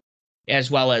 as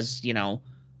well as,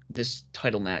 this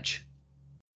title match.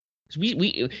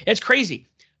 It's crazy.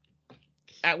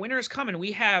 At Winter is Coming,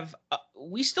 we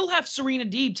still have Serena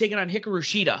Deeb taking on Hikaru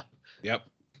Shida. Yep.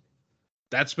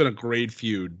 That's been a great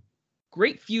feud.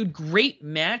 Great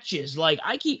matches.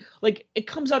 It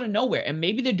comes out of nowhere, and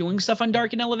maybe they're doing stuff on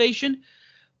Dark and Elevation,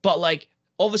 but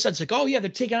all of a sudden it's like, oh yeah, they're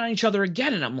taking on each other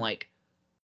again, and I'm like,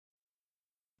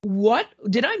 What?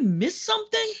 Did I miss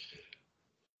something?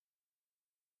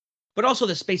 But also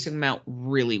the spacing them out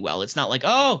really well. It's not like,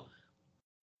 oh,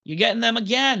 you're getting them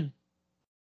again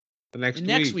The next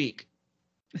next week.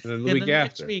 week. And then the And week then the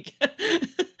after. next week.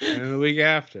 And then the week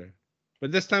after.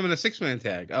 But this time in a 6-man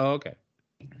tag. Oh, okay.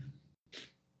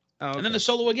 And then the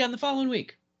solo again the following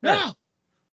week. Right. No.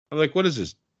 I'm like, what is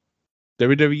this?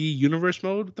 WWE Universe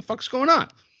mode? What the fuck's going on?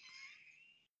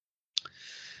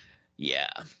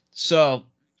 Yeah. So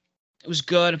it was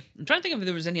good. I'm trying to think if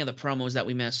there was any other promos that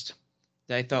we missed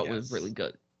that I thought was really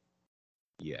good.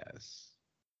 Yes.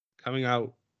 Coming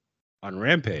out on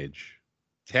Rampage,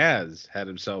 Taz had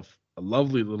himself a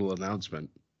lovely little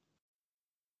announcement.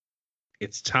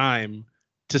 It's time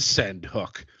to send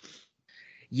Hook.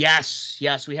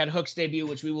 Yes, we had Hook's debut,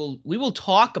 which we will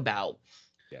talk about.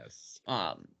 Yes.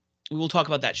 We will talk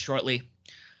about that shortly.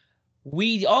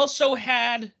 We also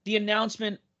had the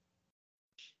announcement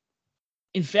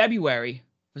in February.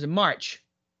 Was it March?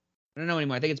 I don't know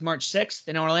anymore. I think it's March 6th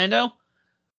in Orlando.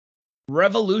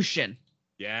 Revolution.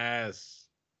 Yes.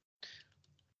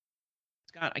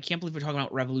 Scott, I can't believe we're talking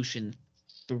about Revolution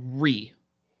 3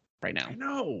 right now. I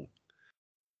know.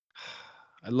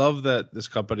 I love that this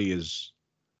company is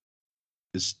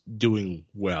doing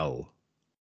well.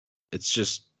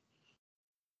 It's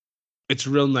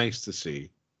real nice to see.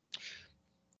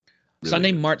 Really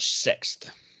Sunday, is. March 6th.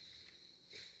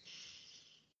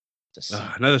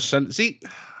 Another Sunday. See,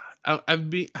 I'm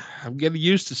getting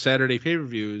used to Saturday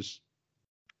pay-per-views.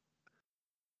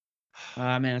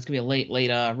 Man, it's gonna be a late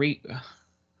That's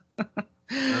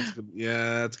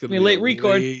gonna be a late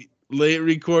record. Late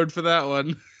record for that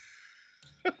one.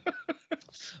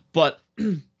 But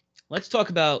let's talk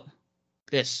about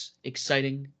this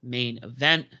exciting main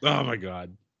event. Oh my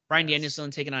God. Bryan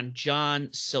Danielson taking on John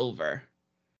Silver.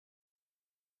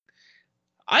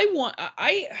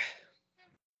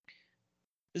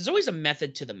 There's always a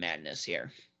method to the madness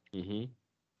here. Mm-hmm.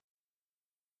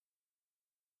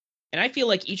 And I feel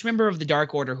like each member of the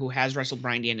Dark Order who has wrestled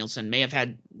Bryan Danielson may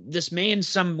in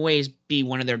some ways be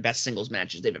one of their best singles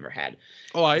matches they've ever had.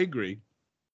 Oh, I agree.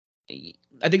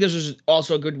 I think this was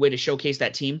also a good way to showcase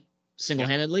that team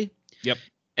single-handedly. Yep.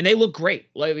 And they look great.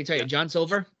 Let me tell you, John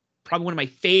Silver, probably one of my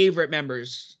favorite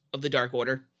members of the Dark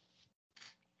Order.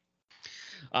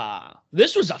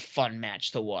 This was a fun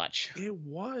match to watch. It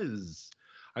was.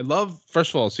 I love,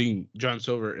 first of all, seeing John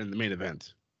Silver in the main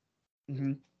event.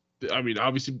 Mm-hmm. I mean,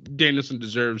 obviously, Danielson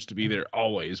deserves to be there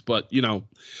always, but,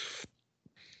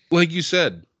 like you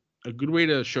said, a good way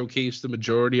to showcase the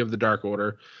majority of the Dark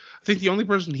Order. I think the only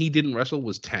person he didn't wrestle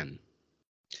was 10.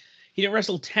 He didn't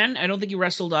wrestle 10? I don't think he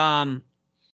wrestled Alex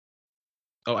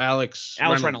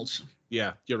Reynolds.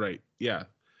 Yeah, you're right. Yeah.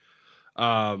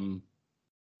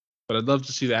 But I'd love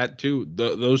to see that too.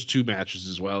 Those two matches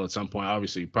as well at some point.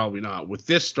 Obviously, probably not with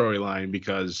this storyline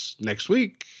because next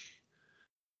week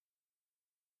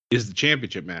is the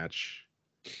championship match.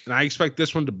 And I expect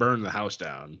this one to burn the house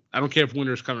down. I don't care if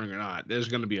winter's coming or not. There's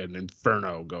going to be an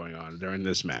inferno going on during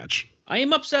this match. I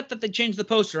am upset that they changed the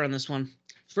poster on this one.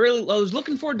 I was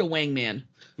looking forward to Wangman.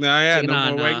 No, yeah,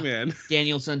 no more Wangman.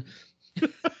 Danielson.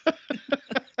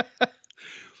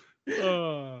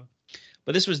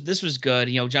 But this was good.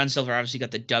 John Silver obviously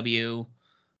got the W.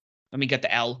 Got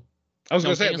the L. I was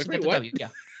going to say, wait, what? W. Yeah.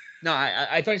 No,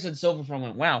 I thought you said Silver from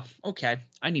went, wow, okay,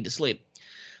 I need to sleep.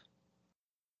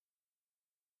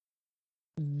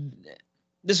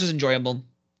 This was enjoyable.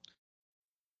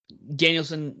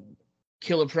 Danielson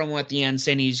killer promo at the end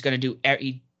saying he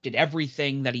did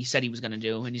everything that he said he was going to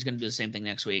do, and he's going to do the same thing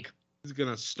next week. He's going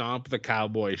to stomp the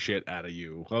cowboy shit out of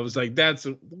you. I was like,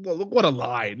 what a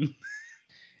line.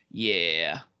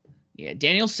 Yeah.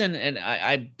 Danielson, and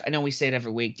I know we say it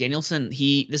every week. Danielson,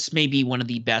 this may be one of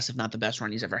the best, if not the best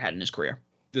run he's ever had in his career.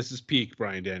 This is peak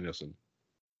Bryan Danielson.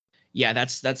 Yeah,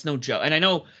 that's no joke. And I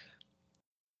know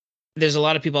there's a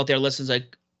lot of people out there listening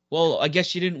like, well, I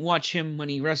guess you didn't watch him when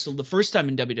he wrestled the first time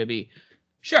in WWE.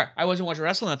 Sure, I wasn't watching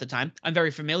wrestling at the time. I'm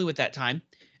very familiar with that time,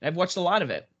 and I've watched a lot of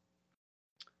it.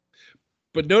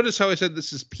 But notice how I said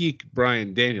this is peak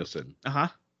Bryan Danielson. Uh-huh.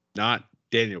 Not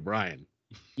Daniel Bryan.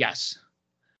 Yes.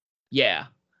 Yeah.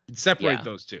 Separate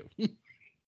those two.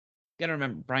 Gotta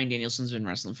remember, Bryan Danielson's been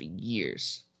wrestling for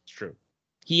years. It's true.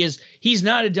 He's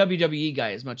not a WWE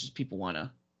guy as much as people want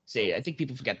to say. I think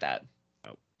people forget that.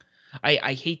 Oh.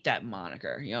 I hate that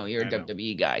moniker. You're a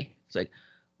WWE guy. It's like,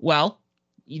 well,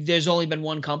 there's only been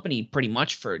one company pretty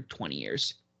much for 20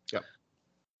 years. Yep.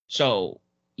 So,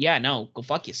 yeah, no, go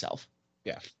fuck yourself.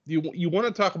 Yeah. You want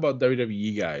to talk about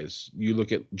WWE guys, you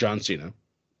look at John Cena.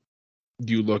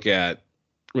 You look at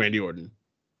Randy Orton.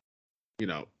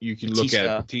 You can look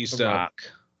at Batista.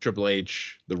 Triple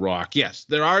H, The Rock. Yes,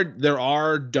 there are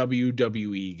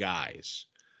WWE guys.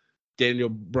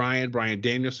 Bryan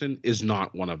Danielson is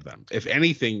not one of them. If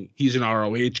anything, he's an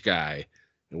ROH guy,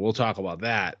 and we'll talk about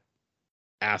that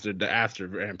after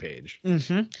Rampage.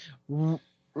 Mm-hmm.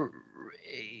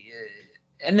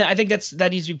 And I think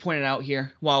that needs to be pointed out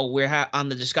here while we're on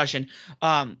the discussion.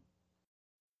 I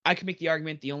can make the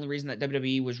argument the only reason that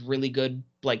WWE was really good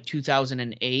like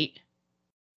 2008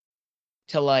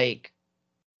 to like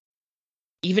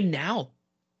even now,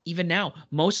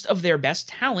 most of their best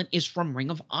talent is from Ring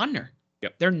of Honor.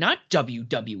 Yep. They're not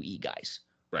WWE guys.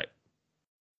 Right.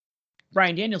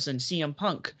 Bryan Danielson, CM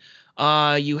Punk.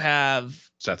 You have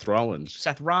Seth Rollins.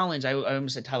 I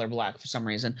almost said Tyler Black for some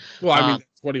reason. Well, I mean,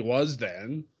 that's what he was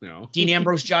then. Dean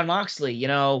Ambrose, Jon Moxley.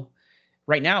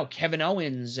 Right now, Kevin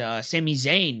Owens, Sami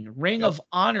Zayn, Ring of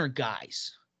Honor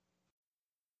guys.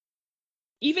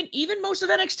 Even most of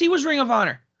NXT was Ring of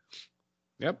Honor.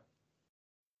 Yep.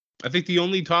 I think the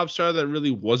only top star that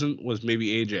really wasn't was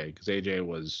maybe AJ, because AJ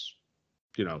was,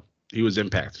 he was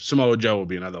Impact. Samoa Joe would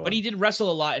be another one. But he did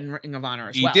wrestle a lot in Ring of Honor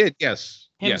as well. He did, yes.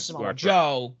 Yes, Samoa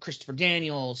Joe, Christopher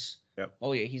Daniels. Yep.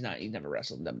 Oh yeah, he's never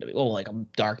wrestled in WWE. Oh, like a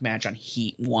dark match on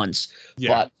Heat once.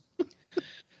 Yeah. But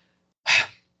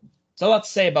so a lot to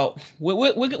say about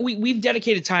we've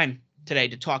dedicated time today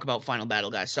to talk about Final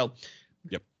Battle, guys. So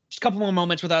yep, just a couple more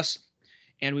moments with us,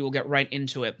 and we will get right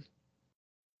into it.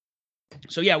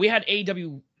 So yeah, we had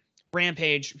AEW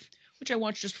Rampage, which I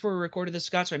watched just before we recorded this,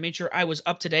 Scott. So I made sure I was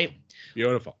up to date.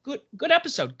 Beautiful. Good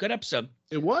episode.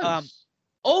 It was.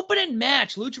 Opening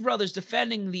match: Lucha Brothers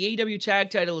defending the AEW tag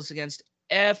titles against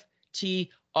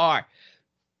FTR.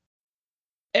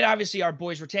 And obviously, our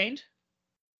boys retained.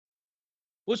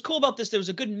 What's cool about this? There was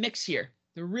a good mix here.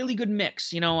 A really good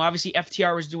mix. Obviously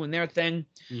FTR was doing their thing,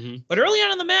 but early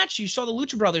on in the match, you saw the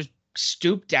Lucha Brothers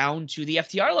stoop down to the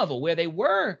FTR level where they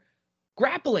were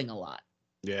grappling a lot.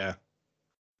 Yeah.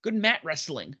 Good mat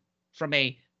wrestling from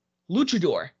a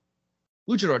luchador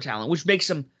talent, which makes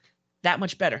them that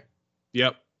much better.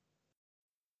 Yep.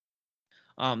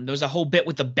 There was a whole bit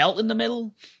with the belt in the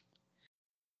middle,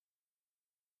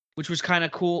 which was kind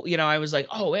of cool. I was like,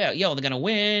 oh yeah, they're gonna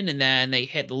win, and then they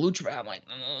hit the lucha. I'm like,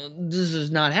 this is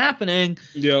not happening.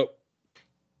 Yep.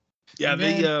 Yeah,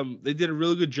 they did a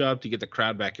really good job to get the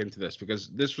crowd back into this, because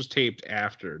this was taped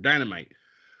after Dynamite.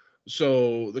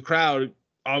 So the crowd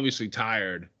obviously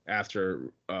tired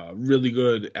after a really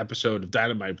good episode of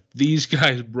Dynamite. These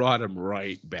guys brought them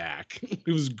right back.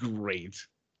 It was great.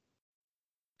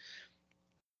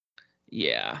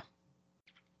 Yeah.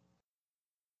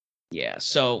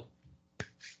 So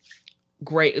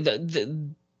great. The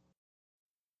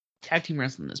tag team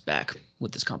wrestling is back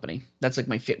with this company. That's like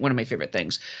one of my favorite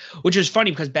things, which is funny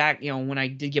because back, when I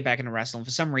did get back into wrestling,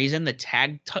 for some reason, the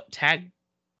tag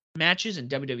matches in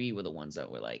WWE were the ones that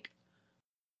were like,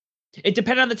 it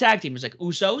depended on the tag team. It was like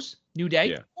Usos, New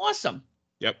Day, awesome.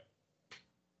 Yep.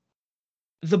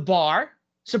 The Bar,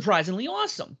 surprisingly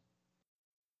awesome.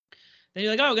 Then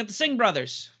you're like, oh, we got the Singh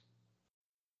brothers.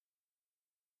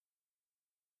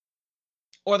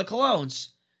 Or the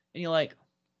Clones. And you're like,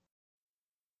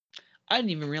 I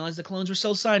didn't even realize the Clones were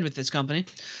still signed with this company.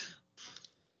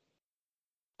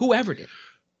 Whoever did.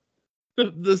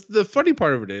 The funny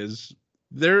part of it is,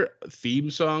 their theme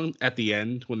song at the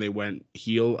end, when they went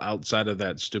heel outside of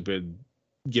that stupid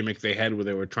gimmick they had where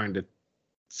they were trying to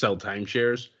sell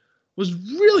timeshares, was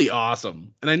really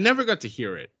awesome. And I never got to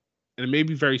hear it. And it made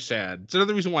me very sad. It's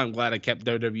another reason why I'm glad I kept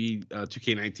WWE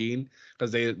 2K19,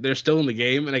 because they're still in the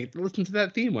game, and I get to listen to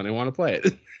that theme when I want to play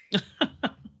it.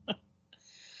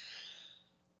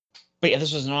 But yeah,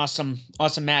 this was an awesome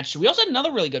match. We also had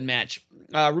another really good match.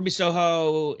 Ruby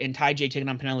Soho and Ty J taking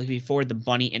on Penelope Ford, the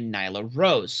Bunny, and Nyla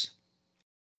Rose.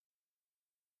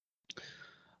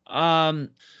 Yeah,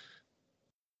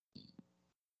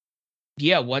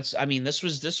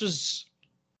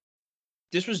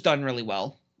 this was done really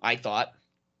well, I thought.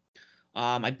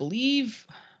 I believe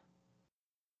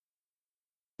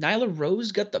Nyla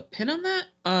Rose got the pin on that.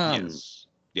 Yes.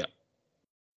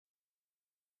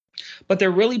 But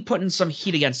they're really putting some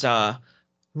heat against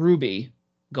Ruby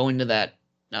going to that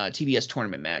TBS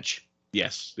tournament match.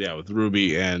 Yes, yeah, with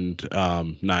Ruby and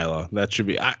Nyla. That should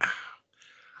be. I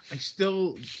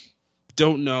still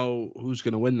don't know who's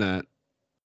going to win that.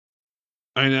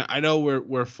 I know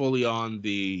we're fully on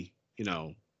the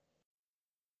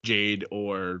Jade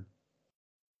or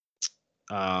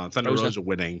Thunder Rosa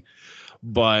winning,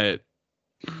 but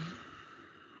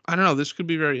I don't know. This could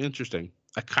be very interesting.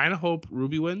 I kind of hope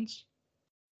Ruby wins.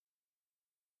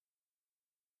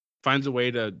 finds a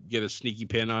way to get a sneaky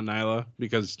pin on Nyla,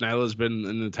 because Nyla's been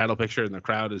in the title picture and the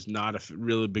crowd is not a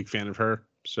really big fan of her.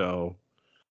 So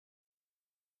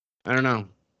I don't know.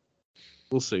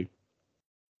 We'll see.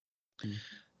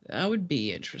 That would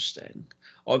be interesting.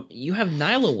 Or you have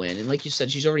Nyla win, and like you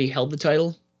said, she's already held the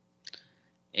title,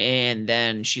 and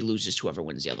then she loses to whoever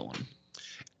wins the other one.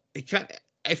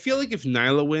 I feel like if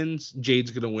Nyla wins,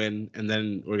 Jade's gonna win, and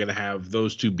then we're gonna have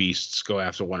those two beasts go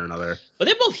after one another. But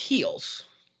they're both heels,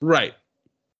 right?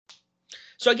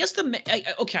 So I guess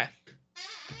okay.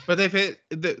 But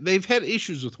they've had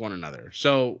issues with one another,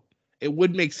 so it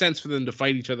would make sense for them to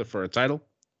fight each other for a title.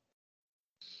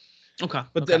 Okay.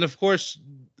 But then, of course,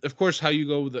 how you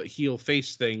go with the heel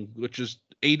face thing, which is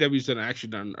AEW's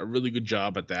done a really good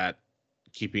job at that,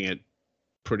 keeping it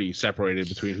pretty separated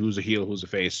between who's a heel, who's a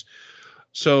face.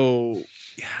 So,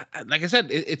 yeah, like I said,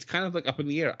 it's kind of like up in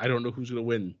the air. I don't know who's going to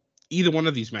win either one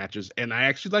of these matches, and I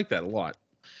actually like that a lot.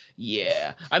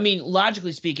 Yeah. I mean,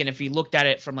 logically speaking, if you looked at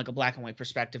it from like a black and white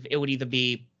perspective, it would either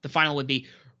be, the final would be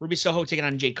Ruby Soho taking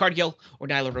on Jade Cargill or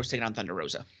Nyla Rose taking on Thunder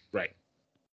Rosa. Right.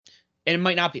 And it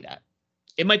might not be that.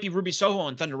 It might be Ruby Soho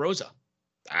and Thunder Rosa.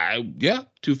 Yeah,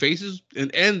 two faces,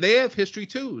 and they have history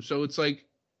too. So it's like,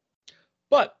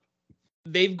 but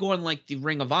they've gone like the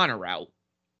Ring of Honor route,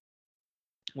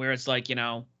 where it's like,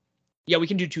 yeah, we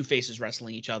can do two faces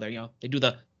wrestling each other. They do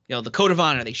the the code of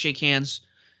honor. They shake hands,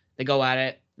 they go at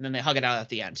it, and then they hug it out at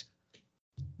the end.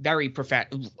 Very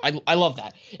perfect. I love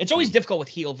that. It's always difficult with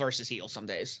heel versus heel some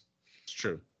days. It's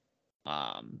true.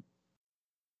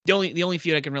 The only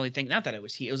feud I can really think, not that it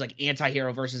was like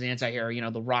anti-hero versus anti-hero,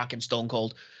 The Rock and Stone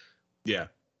Cold. Yeah.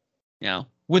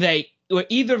 Were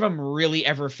either of them really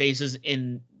ever faces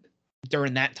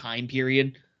during that time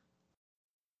period?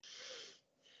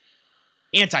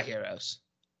 Anti-heroes.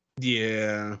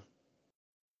 Yeah.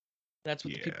 That's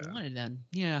what the people wanted then.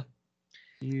 Yeah.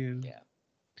 Yeah.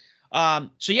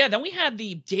 So yeah, then we had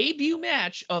the debut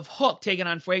match of Hook taking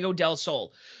on Fuego del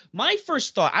Sol. My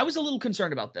first thought, I was a little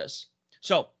concerned about this.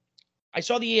 So I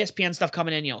saw the ESPN stuff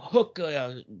coming in, Hook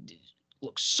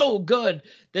looks so good,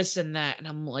 this and that. And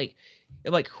I'm like,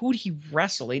 who did he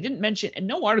wrestle? They didn't mention, and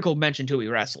no article mentioned who he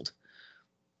wrestled.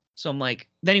 So I'm like,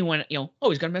 then he went, he's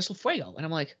going to wrestle Fuego. And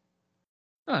I'm like,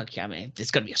 okay, I mean, it's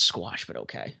going to be a squash, but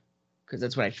okay. Because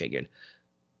that's what I figured.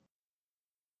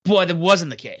 But it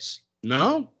wasn't the case.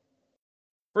 No.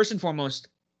 First and foremost,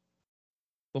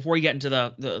 before we get into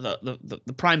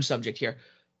the prime subject here,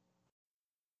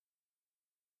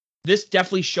 this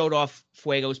definitely showed off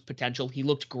Fuego's potential. He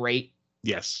looked great.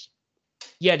 Yes.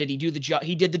 Yeah, did he do the job?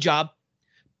 He did the job,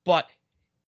 but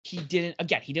he didn't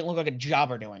look like a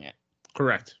jobber doing it.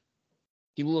 Correct.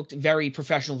 He looked very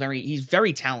professional, he's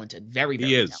very talented, very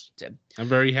talented. I'm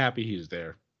very happy he's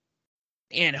there.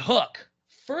 And Hook,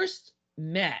 first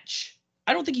match.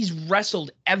 I don't think he's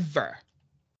wrestled ever.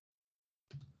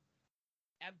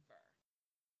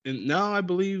 No, I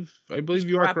believe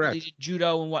you are correct.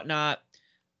 Judo and whatnot.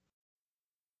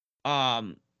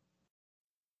 How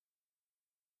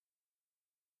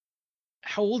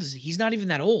old is he? He's not even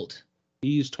that old.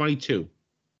 He's 22.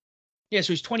 Yeah,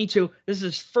 so he's 22. This is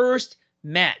his first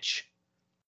match.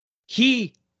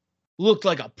 He looked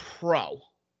like a pro.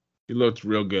 He looked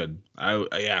real good. I'm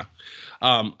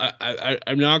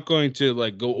not going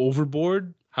to go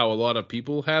overboard how a lot of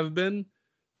people have been,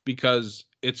 because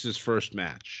it's his first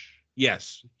match.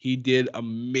 Yes, he did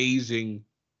amazing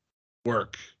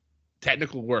work,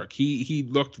 technical work. He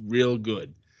looked real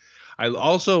good. I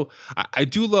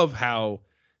do love how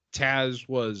Taz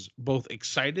was both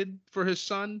excited for his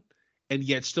son and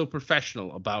yet still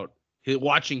professional about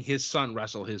watching his son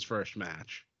wrestle his first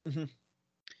match. Mm-hmm.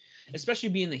 Especially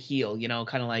being the heel,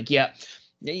 kind of like, yeah,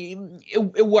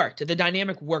 it worked. The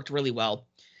dynamic worked really well.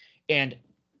 And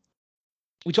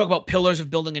we talk about pillars of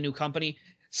building a new company.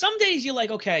 Some days you're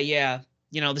like, okay, yeah,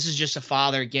 this is just a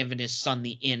father giving his son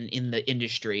the in the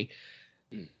industry.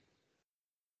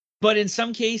 But in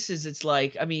some cases, it's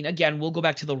like, I mean, again, we'll go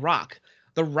back to The Rock.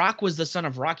 The Rock was the son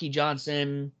of Rocky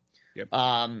Johnson. Yep.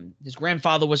 His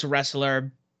grandfather was a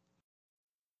wrestler.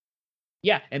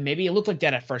 Yeah, and maybe it looked like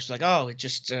that at first. Like, oh, it's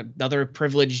just another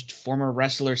privileged former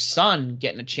wrestler's son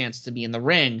getting a chance to be in the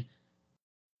ring.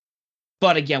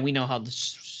 But again, we know how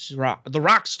the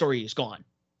Rock story is gone.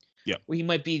 Yeah, where he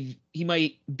might be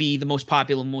the most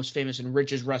popular, most famous, and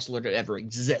richest wrestler to ever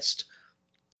exist.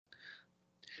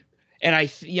 And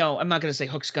I'm not gonna say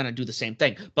Hook's gonna do the same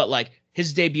thing, but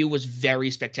his debut was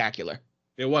very spectacular.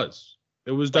 It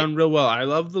was done real well. I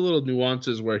love the little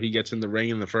nuances where he gets in the ring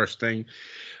in the first thing.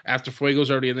 After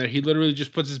Fuego's already in there, he literally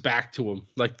just puts his back to him,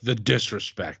 like the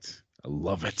disrespect. I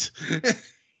love it.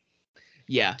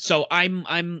 Yeah. So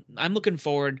I'm looking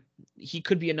forward. He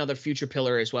could be another future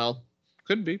pillar as well.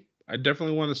 Could be. I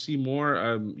definitely want to see more.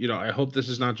 I hope this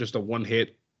is not just a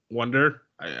one-hit wonder.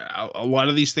 A lot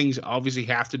of these things obviously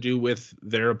have to do with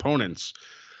their opponents.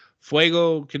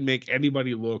 Fuego can make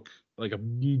anybody look like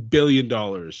 $1 billion,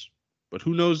 but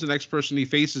who knows, the next person he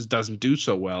faces doesn't do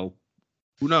so well.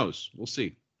 Who knows? We'll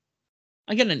see.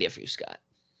 I got an idea for you, Scott.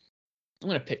 I'm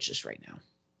going to pitch this right now.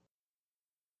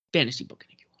 Fantasy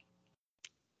booking, if you want.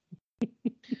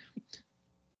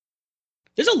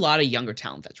 There's a lot of younger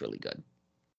talent that's really good.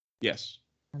 Yes.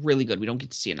 Really good. We don't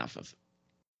get to see enough of.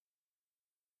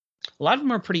 A lot of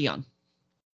them are pretty young.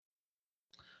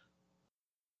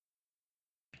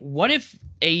 What if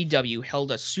AEW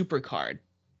held a super card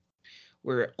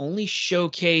where it only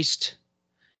showcased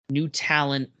new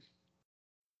talent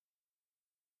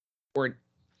or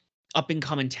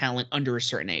up-and-coming talent under a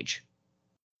certain age?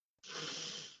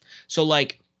 So,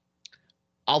 like,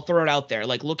 I'll throw it out there.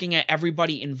 Like, looking at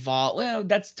everybody involved, well,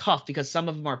 that's tough because some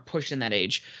of them are pushing that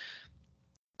age.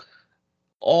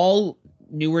 All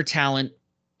newer talent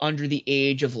under the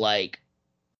age of, like,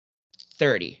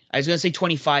 30. I was going to say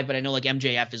 25, but I know, like,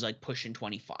 MJF is, like, pushing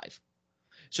 25.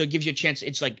 So it gives you a chance.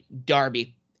 It's like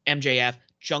Darby, MJF,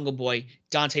 Jungle Boy,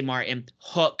 Dante Martin,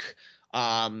 Hook,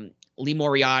 Lee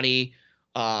Moriarty,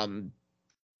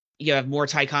 you have more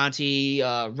Ty Conti,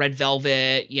 Red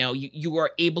Velvet. You know, you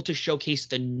are able to showcase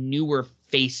the newer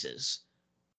faces.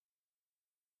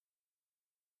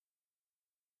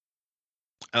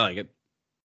 I like it.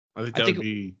 I think that would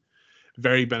be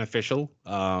very beneficial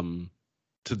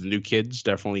to the new kids.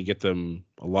 Definitely get them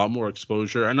a lot more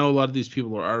exposure. I know a lot of these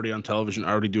people are already on television,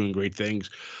 already doing great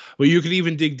things, but you could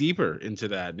even dig deeper into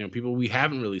that. You know, people we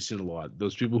haven't really seen a lot.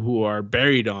 Those people who are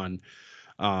buried on,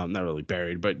 not really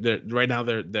buried, but right now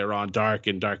they're on Dark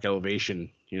and Dark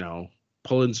Elevation. You know,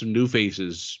 pull in some new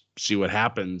faces, see what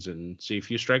happens, and see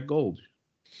if you strike gold.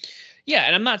 Yeah,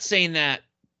 and I'm not saying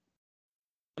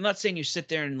you sit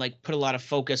there and like put a lot of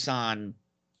focus on.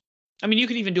 I mean, you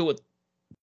can even do it with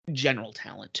general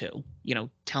talent too. You know,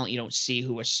 talent you don't see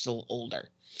who are still older,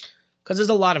 because there's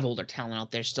a lot of older talent out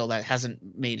there still that hasn't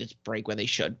made its break where they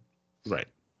should. Right.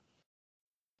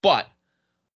 But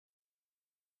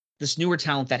this newer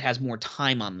talent that has more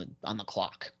time on the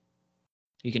clock,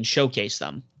 you can showcase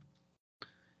them.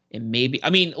 And maybe, I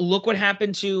mean, look what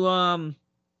happened to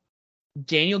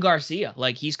Daniel Garcia.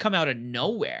 Like, he's come out of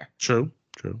nowhere. True.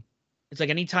 It's like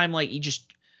anytime, like,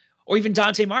 or even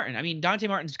Dante Martin. I mean, Dante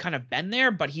Martin's kind of been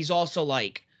there, but he's also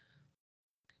like,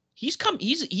 he's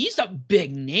a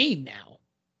big name now.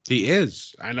 He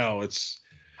is. I know. It's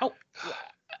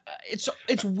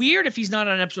weird if he's not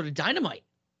on an episode of Dynamite.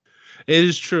 It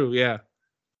is true, yeah.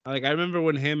 Like, I remember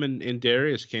when him and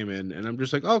Darius came in, and I'm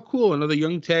just like, oh, cool, another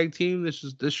young tag team.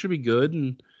 This should be good.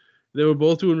 And they were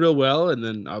both doing real well. And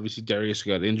then obviously Darius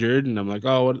got injured, and I'm like,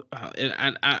 oh,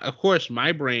 and of course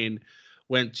my brain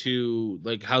went to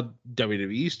like how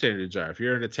WWE standards are. If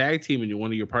you're in a tag team and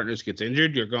one of your partners gets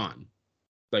injured, you're gone.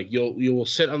 Like, you will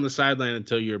sit on the sideline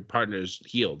until your partner's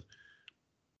healed.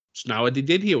 It's not what they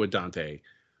did here with Dante.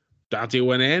 Dante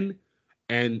went in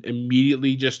and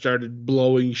immediately just started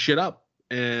blowing shit up.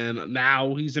 And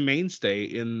now he's a mainstay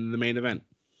in the main event,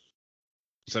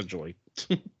 essentially.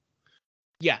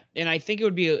 Yeah, and I think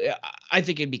it'd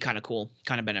be kind of cool,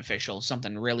 kind of beneficial,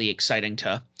 something really exciting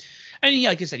to. And yeah,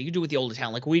 like I said, you could do it with the older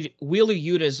talent. Like Wheeler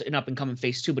Yuta's an up-and-coming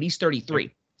face too, but he's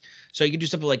 33. So you could do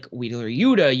something like Wheeler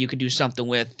Yuta. You could do something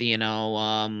with, and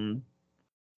I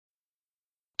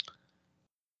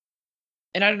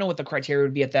don't know what the criteria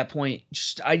would be at that point.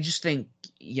 I just think,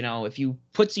 if you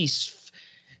put these,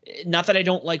 not that I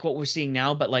don't like what we're seeing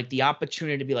now, but like the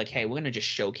opportunity to be like, hey, we're going to just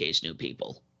showcase new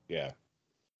people. Yeah.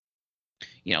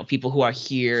 People who are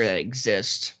here that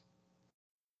exist.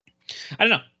 I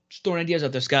don't know. Just throwing ideas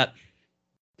out there, Scott.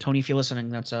 Tony, if you're listening,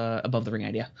 that's a above the ring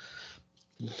idea.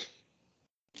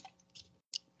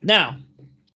 Now,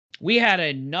 we had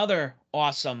another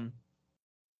awesome,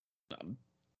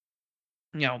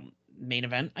 main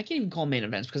event. I can't even call them main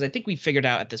events because I think we figured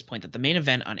out at this point that the main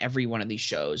event on every one of these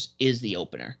shows is the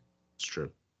opener. It's true.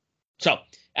 So,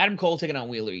 Adam Cole taking on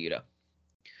Wheeler Yuta.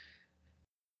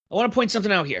 I want to point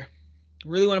something out here.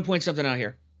 Really want to point something out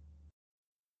here.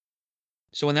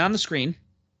 So when they're on the screen,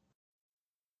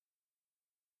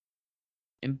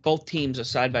 and both teams are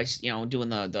side by, doing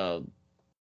the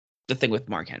thing with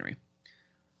Mark Henry,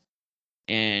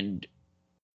 and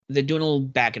they're doing a little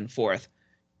back and forth.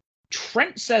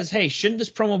 Trent says, "Hey, shouldn't this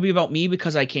promo be about me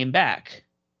because I came back?"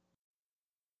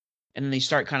 And then they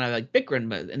start kind of like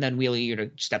bickering, and then Wheeler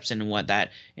Yuta steps in and what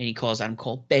that, and he calls Adam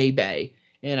Cole baby,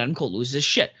 and Adam Cole loses his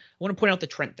shit. want to point out the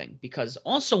Trent thing because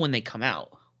also when they come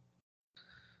out,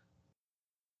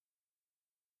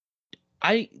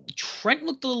 Trent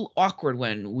looked a little awkward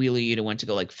when Wheeler Yuta went to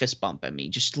go like fist bump at me.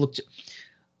 Just looked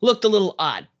a little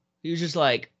odd. He was just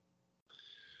like,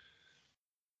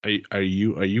 Are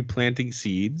you planting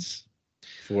seeds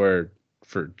for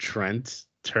Trent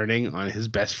turning on his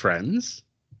best friends?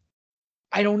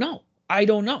 I don't know.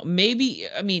 Maybe,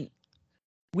 I mean,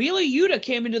 Wheeler Yuta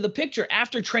came into the picture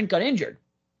after Trent got injured.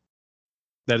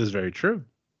 That is very true.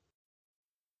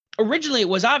 Originally, it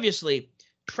was obviously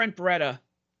Trent Beretta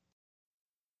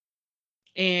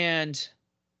and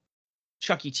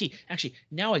Chucky T. Actually,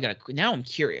 now I'm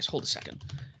curious. Hold a second.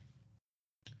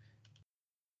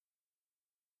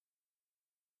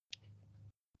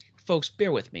 Folks,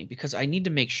 bear with me because I need to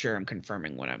make sure I'm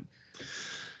confirming what I'm.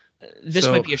 This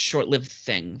might be a short-lived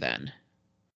thing then,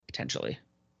 potentially.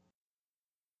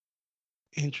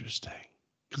 Interesting.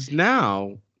 Because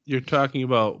now you're talking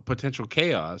about potential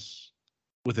chaos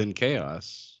within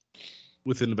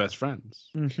the best friends.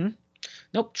 Mm-hmm.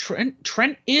 Nope.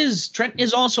 Trent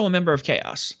is also a member of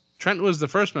Chaos. Trent was the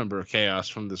first member of Chaos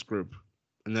from this group,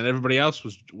 and then everybody else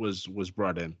was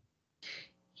brought in.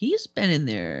 He's been in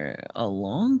there a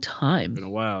long time. Been a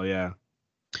while, yeah.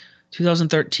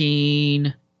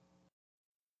 2013.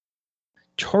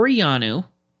 Toriano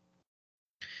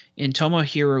and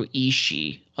Tomohiro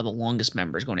Ishii are the longest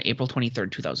members, going to April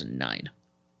 23rd, 2009.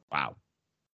 Wow.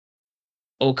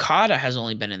 Okada has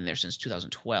only been in there since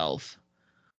 2012,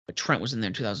 but Trent was in there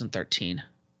in 2013.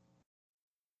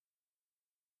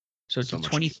 So it's so a much,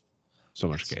 20. So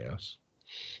much chaos.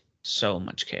 So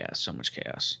much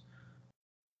chaos.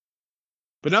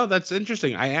 But no, that's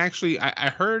interesting. I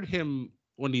heard him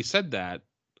when he said that,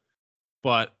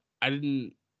 but I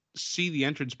didn't see the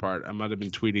entrance part. I might have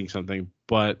been tweeting something,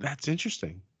 but that's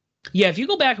interesting. Yeah, if you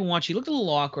go back and watch, he looked a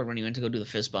little awkward when he went to go do the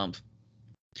fist bump.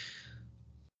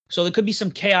 So there could be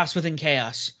some chaos within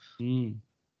chaos. I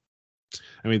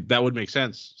mean, that would make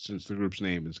sense since the group's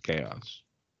name is Chaos.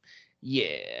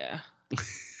 Yeah.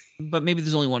 But maybe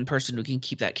there's only one person who can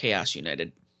keep that chaos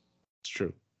united. It's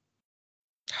true.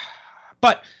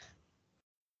 But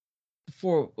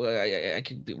before I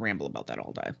could ramble about that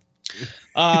all day.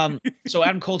 So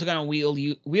Adam Cole took on Wheeler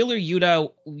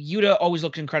Yuta. Yuta always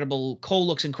looked incredible. Cole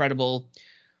looks incredible.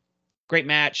 Great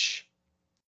match.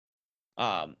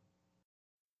 Cole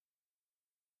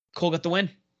got the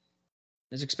win.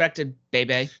 As expected,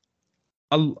 baby.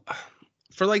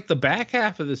 For like the back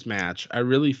half of this match, I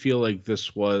really feel like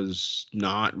this was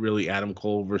not really Adam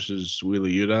Cole versus Wheeler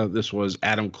Yuta. This was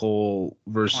Adam Cole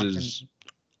versus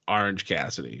Orange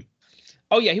Cassidy.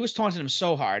 Oh yeah, he was taunting him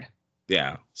so hard.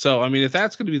 Yeah. So I mean, if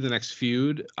that's going to be the next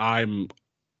feud, I'm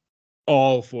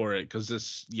all for it because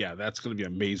that's going to be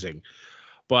amazing.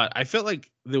 But I felt like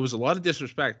there was a lot of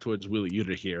disrespect towards Wheeler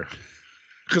Yuta here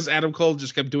because Adam Cole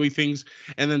just kept doing things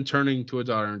and then turning towards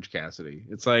Orange Cassidy.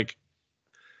 It's like,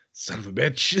 son of a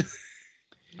bitch.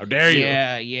 How dare you?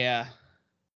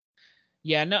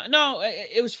 Yeah. No.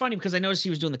 It was funny because I noticed he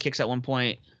was doing the kicks at one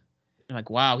point. I'm like,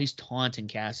 wow, he's taunting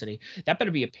Cassidy. That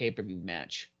better be a pay-per-view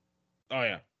match. Oh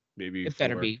yeah, maybe it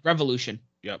better be Revolution.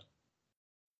 Yep.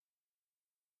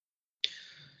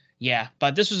 Yeah,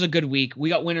 but this was a good week. We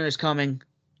got winners coming.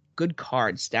 Good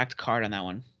card, stacked card on that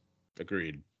one.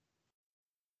 Agreed.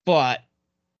 But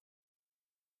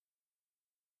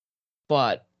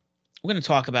we're going to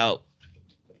talk about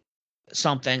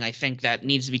something I think that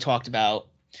needs to be talked about.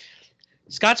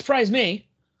 Scott surprised me.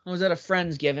 I was at a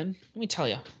Friendsgiving. Let me tell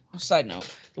you. On a side note,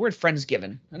 the word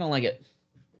Friendsgiving, I don't like it.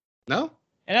 No?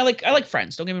 And I like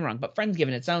Friends, don't get me wrong, but Friendsgiving,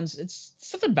 it's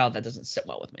something about that doesn't sit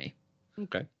well with me.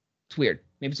 Okay. It's weird.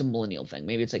 Maybe it's a millennial thing.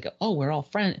 Maybe it's like, we're all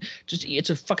friends. It's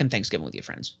a fucking Thanksgiving with your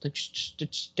friends.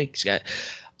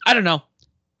 I don't know.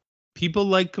 People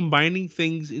like combining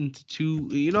things into two.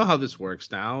 You know how this works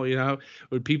now. You know,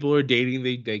 when people are dating,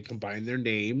 they combine their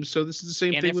names. So this is the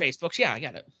same and thing. And their Facebooks. Yeah, I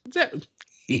got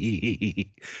it.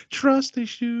 Trust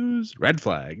issues. Red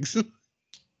flags.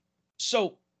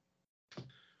 So,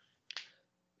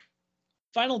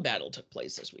 Final Battle took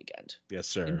place this weekend. Yes,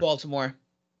 sir. In Baltimore.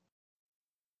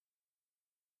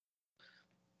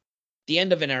 The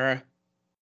end of an era.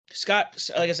 Scott,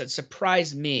 like I said,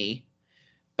 surprised me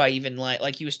by even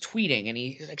like he was tweeting and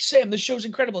he's like, Sam, this show's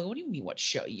incredible. Like, what do you mean, what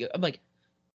show? I'm like,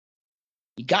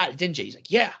 you got it, didn't you? He's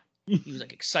like, yeah. He was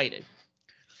like excited.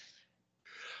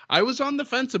 I was on the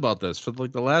fence about this for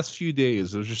like the last few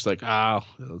days. It was just like,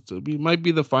 it might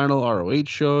be the final ROH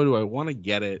show. Do I want to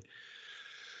get it?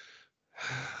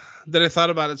 Then I thought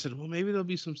about it and said, well, maybe there'll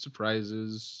be some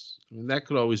surprises. I mean, that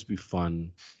could always be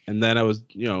fun. And then I was,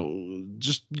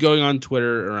 just going on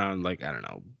Twitter around like, I don't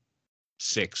know,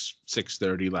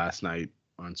 6:30 last night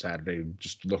on Saturday,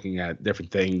 just looking at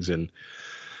different things, and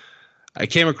I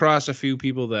came across a few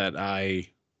people that I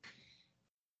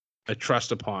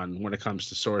trust upon when it comes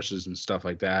to sources and stuff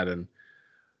like that, and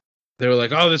they were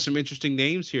like, "Oh, there's some interesting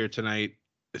names here tonight.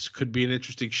 This could be an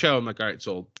interesting show." I'm like, "All right,"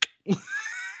 so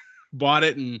bought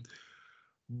it, and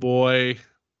boy,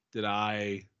 did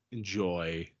I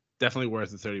enjoy. Definitely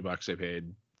worth the $30 I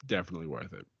paid. Definitely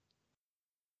worth it.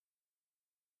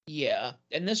 Yeah,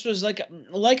 and this was like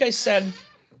I said,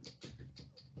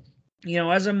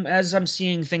 as I'm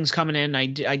seeing things coming in, I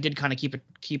did kind of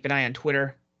keep an eye on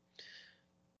Twitter.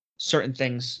 Certain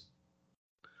things.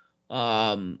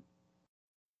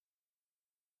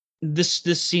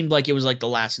 This seemed like it was like the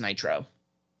last Nitro.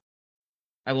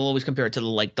 I will always compare it to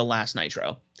the last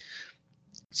Nitro.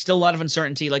 Still a lot of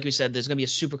uncertainty. Like we said, there's going to be a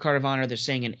Super Card of Honor. They're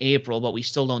saying in April, but we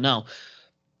still don't know.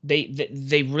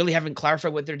 They really haven't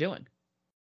clarified what they're doing.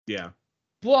 Yeah.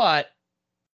 But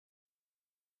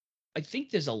I think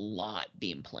there's a lot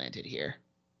being planted here.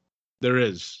 There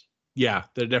is. Yeah,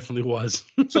 there definitely was.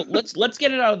 So let's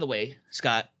get it out of the way,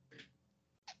 Scott.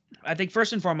 I think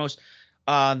first and foremost,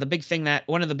 one of the big things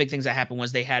that happened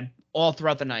was they had all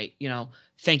throughout the night,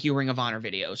 thank you Ring of Honor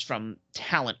videos from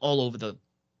talent all over the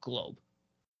globe.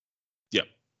 Yep.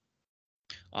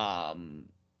 I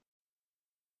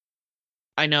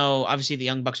know obviously the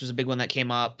Young Bucks was a big one that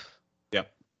came up.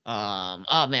 Yep.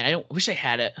 Oh man, I wish I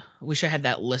had it. I wish I had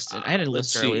that listed. I had it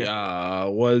listed earlier.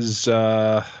 Trying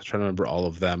to remember all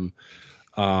of them.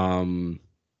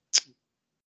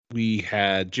 We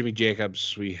had Jimmy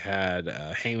Jacobs, we had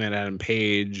Hangman Adam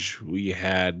Page, we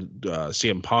had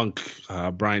CM Punk,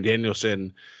 Bryan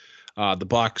Danielson, the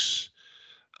Bucks.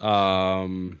 Up,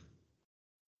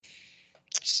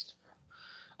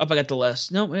 I got the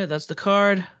list. No, yeah, that's the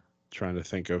card. Trying to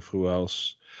think of who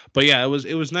else, but yeah, it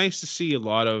was nice to see a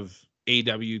lot of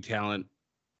AW talent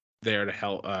there to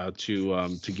help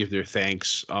to give their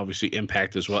thanks. Obviously,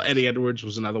 Impact as well. Eddie Edwards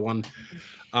was another one.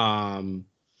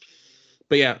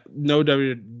 But yeah, no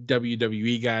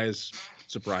WWE guys.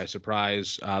 Surprise,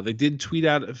 surprise. They did tweet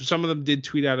out. Some of them did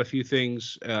tweet out a few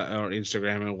things on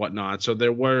Instagram and whatnot. So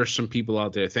there were some people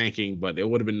out there thanking, but it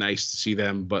would have been nice to see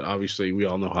them. But obviously, we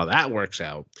all know how that works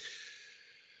out.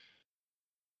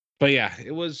 But yeah,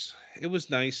 it was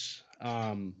nice.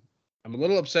 I'm a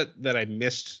little upset that I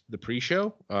missed the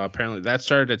pre-show. Apparently, that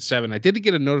started at 7. I did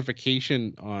get a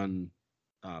notification on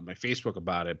my Facebook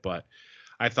about it, but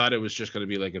I thought it was just going to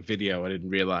be like a video. I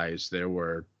didn't realize there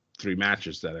were 3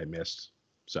 matches that I missed.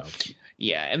 So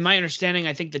yeah, and my understanding,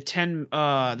 I think the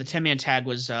 10-man tag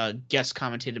was guest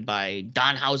commentated by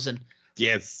Danhausen.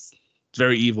 Yes,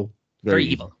 very evil. Very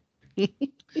evil.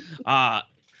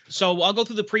 So I'll go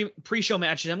through the pre-show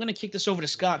matches. I'm going to kick this over to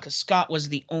Scott because Scott was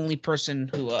the only person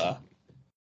who,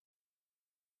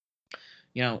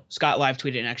 Scott live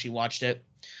tweeted and actually watched it.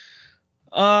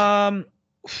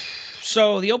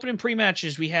 So the opening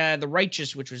pre-matches, we had The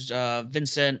Righteous, which was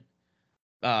Vincent,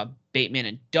 Bateman,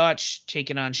 and Dutch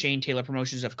taking on Shane Taylor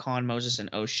Promotions of Con Moses and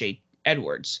O'Shea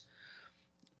Edwards.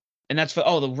 And that's for,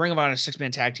 the Ring of Honor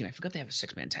 6-man tag team. I forgot they have a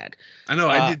 6-man tag. I know,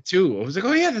 I did too. I was like,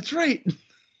 oh yeah, that's right.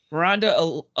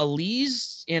 Miranda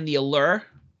Elise and the Allure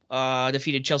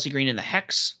defeated Chelsea Green and the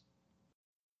Hex.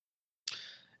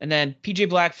 And then PJ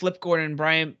Black, Flip Gordon, and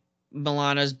Brian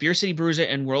Milana's Beer City Bruiser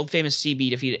and world famous CB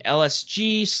defeated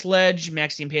LSG, Sledge,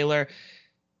 Max the Impaler.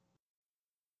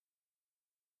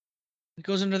 It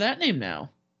goes under that name now.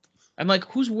 I'm like,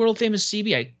 who's world famous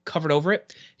CB? I covered over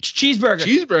it. It's Cheeseburger.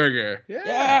 Cheeseburger.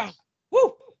 Yeah.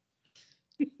 Woo.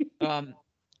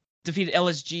 Defeated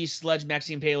LSG, Sledge, Max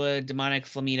the Impaler, Demonic,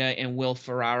 Flamita, and Will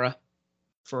Ferrara.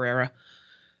 And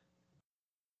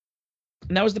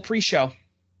that was the pre-show.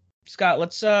 Scott,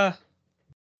 let's get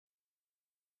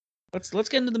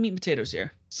into the meat and potatoes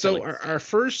here. So our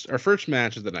first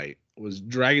match of the night was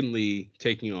Dragon Lee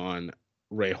taking on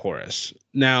Ray Horace.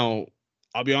 Now,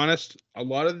 I'll be honest, a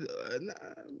lot of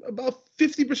about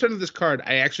 50% of this card,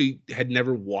 I actually had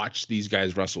never watched these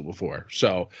guys wrestle before.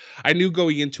 So I knew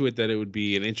going into it that it would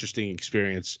be an interesting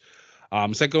experience.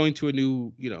 It's like going to a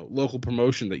new, local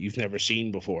promotion that you've never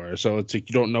seen before. So it's like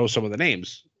you don't know some of the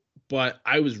names. But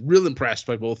I was real impressed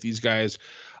by both these guys.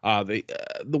 The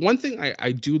one thing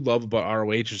I do love about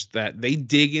ROH is that they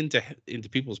dig into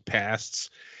people's pasts.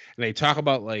 And they talk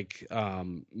about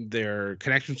their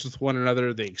connections with one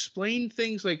another. They explain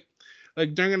things like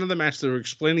during another match, they were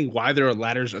explaining why there are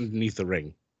ladders underneath the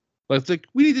ring. It's like,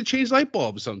 we need to change light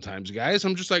bulbs sometimes, guys.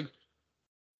 I'm just like,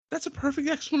 that's a perfect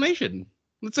explanation.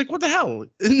 It's like, what the hell?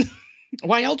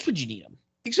 Why else would you need them?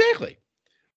 Exactly.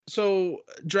 So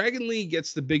Dragon Lee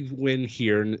gets the big win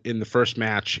here in the first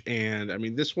match. And I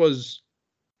mean, this was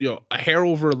a hair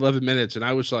over 11 minutes, and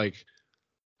I was like,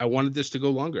 I wanted this to go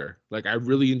longer. Like, I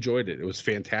really enjoyed it. It was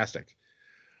fantastic.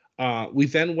 We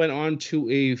then went on to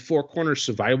a four-corner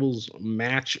survivals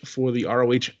match for the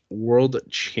ROH World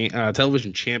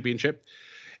Television Championship.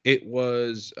 It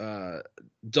was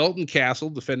Dalton Castle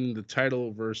defending the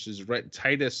title versus Rhett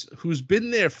Titus, who's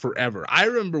been there forever. I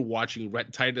remember watching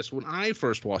Rhett Titus when I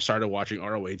first started watching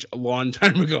ROH a long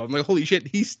time ago. I'm like, holy shit,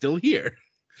 he's still here.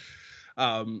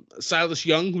 Silas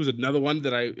Young, who's another one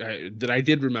that I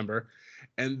did remember,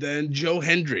 and then Joe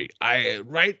Hendry.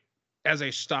 Right as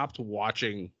I stopped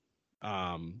watching,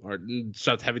 or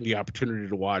stopped having the opportunity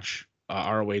to watch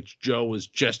ROH, Joe was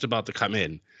just about to come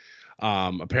in.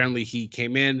 Apparently he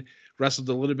came in, wrestled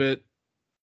a little bit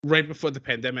right before the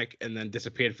pandemic, and then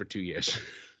disappeared for 2 years.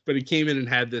 But he came in and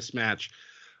had this match.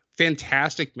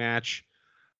 Fantastic match.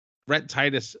 Rhett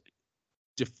Titus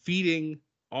defeating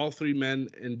all three men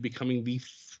and becoming the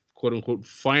quote-unquote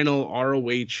final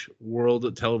ROH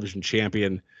World Television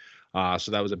Champion.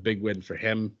 So that was a big win for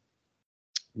him.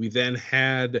 We then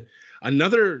had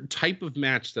another type of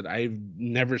match that I've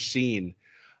never seen.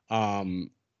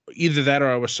 Either that or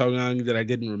I was so young that I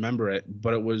didn't remember it,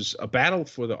 but it was a battle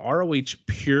for the ROH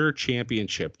Pure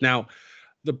Championship. Now,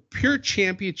 the Pure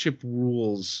Championship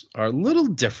rules are a little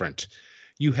different.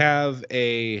 You have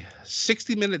a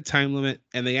 60-minute time limit,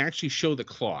 and they actually show the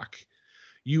clock.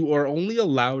 You are only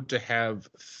allowed to have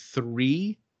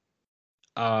 3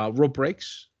 rope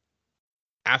breaks.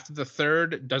 After the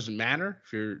third, it doesn't matter.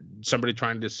 If you're somebody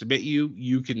trying to submit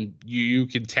you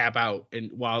can tap out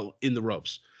while in the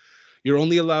ropes. You're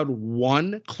only allowed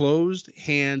 1 closed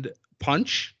hand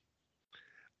punch.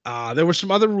 There were some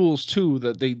other rules too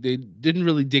that they didn't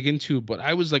really dig into, but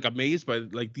I was like amazed by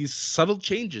like these subtle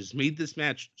changes made this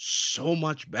match so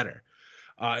much better.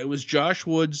 It was Josh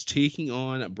Woods taking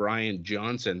on Brian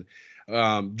Johnson.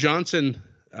 Johnson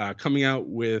coming out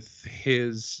with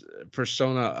his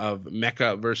persona of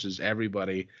Mecca versus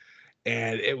everybody,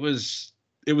 and it was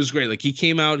great. Like, he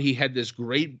came out, he had this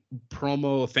great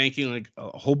promo thanking like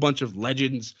a whole bunch of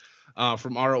legends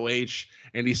from ROH,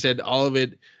 and he said all of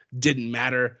it didn't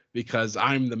matter because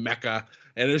I'm the Mecca.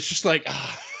 And it's just like,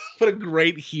 what a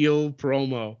great heel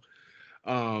promo.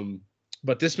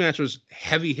 But this match was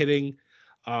heavy hitting.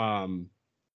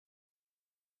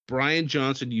 Brian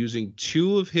Johnson using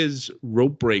 2 of his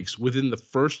rope breaks within the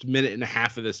first minute and a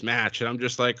half of this match. And I'm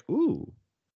just like, ooh,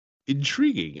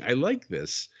 intriguing. I like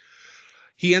this.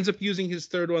 He ends up using his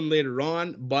third one later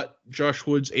on, but Josh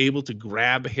Woods able to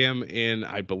grab him in,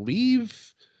 I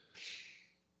believe,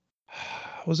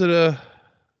 was a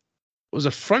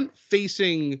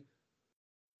front-facing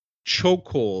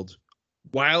chokehold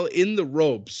while in the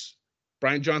ropes.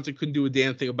 Brian Johnson couldn't do a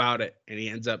damn thing about it, and he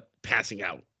ends up passing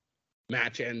out.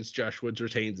 Match ends. Josh Woods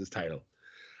retains his title.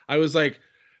 I was like,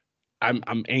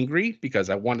 I'm angry because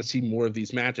I want to see more of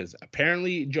these matches.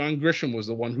 Apparently, John Grisham was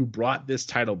the one who brought this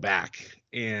title back.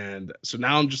 And so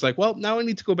now I'm just like, well, now I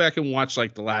need to go back and watch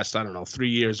like the last, 3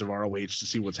 years of ROH to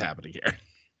see what's happening here.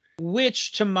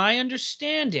 Which, to my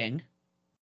understanding,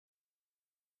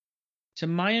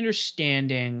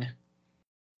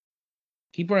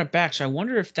 he brought it back. So I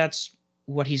wonder if that's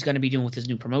what he's going to be doing with his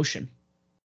new promotion.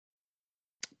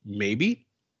 Maybe.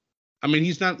 I mean,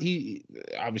 he's not the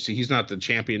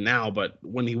champion now, but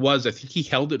when he was, I think he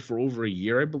held it for over a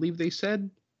year, I believe they said.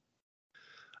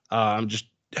 I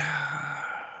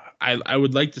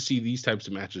would like to see these types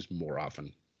of matches more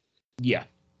often. Yeah.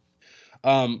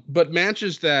 But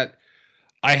matches that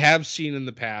I have seen in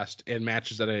the past and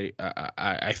matches that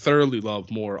I thoroughly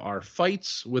love more are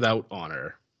fights without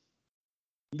honor.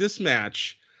 This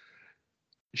match,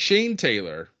 Shane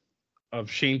Taylor of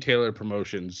Shane Taylor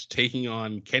Promotions taking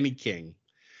on Kenny King.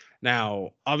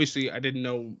 Now, obviously, I didn't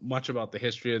know much about the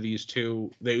history of these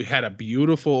two. They had a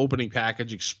beautiful opening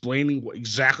package explaining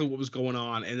exactly what was going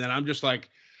on. And then I'm just like,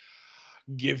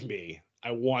 give me.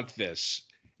 I want this.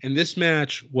 And this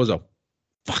match was a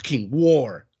fucking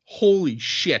war. Holy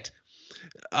shit.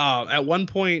 At one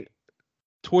point,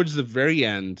 towards the very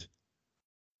end,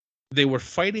 they were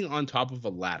fighting on top of a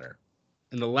ladder.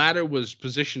 And the ladder was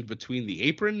positioned between the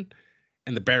apron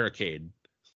and the barricade.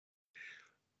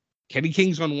 Kenny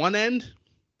King's on one end,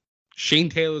 Shane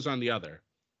Taylor's on the other.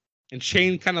 And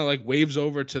Shane kind of like waves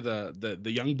over to the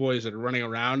young boys that are running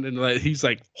around, and he's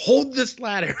like, hold this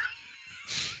ladder.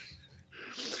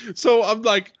 So I'm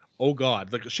like, oh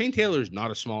God. Like, Shane Taylor is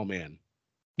not a small man.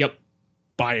 Yep.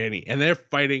 By any. And they're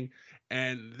fighting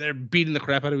and they're beating the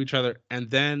crap out of each other. And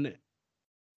then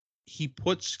he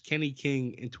puts Kenny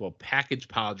King into a package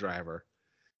pile driver,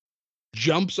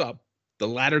 jumps up, the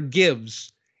ladder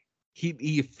gives,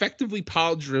 He effectively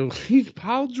pile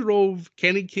drove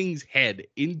Kenny King's head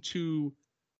into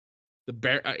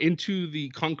into the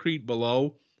concrete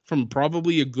below from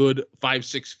probably a good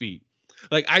 5-6 feet.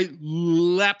 Like, I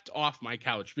leapt off my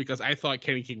couch because I thought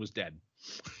Kenny King was dead.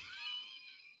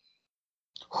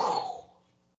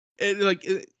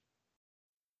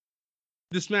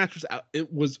 This match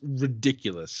was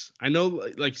ridiculous. I know,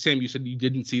 like Sam, you said you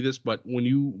didn't see this, but when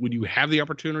you have the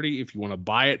opportunity, if you want to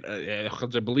buy it,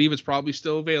 I believe it's probably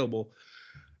still available,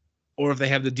 or if they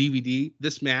have the DVD,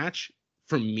 this match,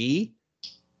 for me,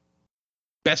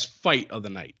 best fight of the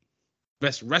night.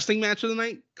 Best wrestling match of the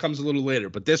night comes a little later,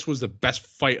 but this was the best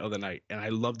fight of the night, and I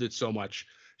loved it so much.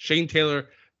 Shane Taylor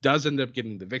does end up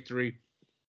getting the victory.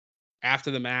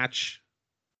 After the match,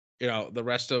 the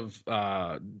rest of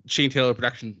Shane Taylor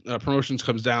promotions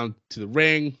comes down to the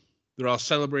ring. They're all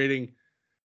celebrating.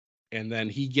 And then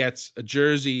he gets a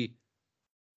jersey,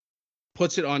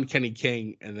 puts it on Kenny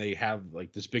King, and they have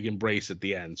like this big embrace at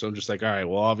the end. So I'm just like, all right,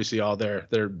 well, obviously all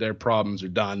their problems are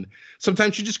done.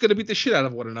 Sometimes you just got to beat the shit out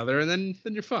of one another, and then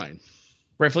you're fine.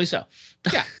 Rightfully so.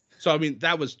 Yeah. So, I mean,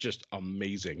 that was just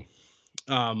amazing.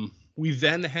 We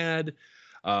then had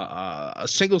a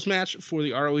singles match for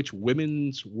the ROH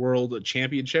Women's World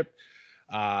Championship.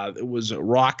 It was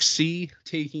Roxy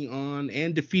taking on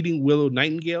and defeating Willow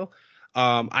Nightingale.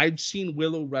 I'd seen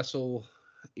Willow wrestle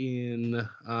in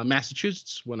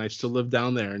Massachusetts when I still lived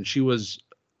down there, and she was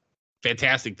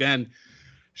fantastic then.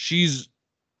 She's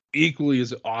equally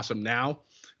as awesome now.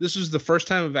 This is the first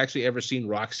time I've actually ever seen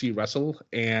Roxy wrestle,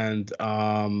 and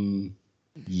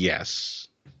yes,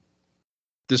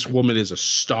 this woman is a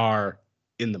star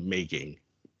in the making.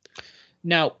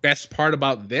 Now, best part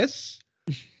about this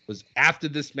was after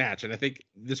this match, and I think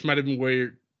this might have been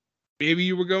where maybe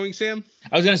you were going, Sam.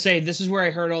 I was gonna say this is where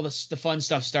I heard all the fun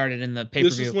stuff started in the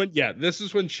pay-per-view. This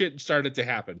is when shit started to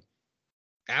happen.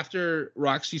 After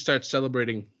Roxy starts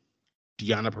celebrating,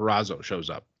 Deonna Purrazzo shows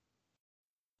up.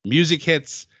 Music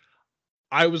hits.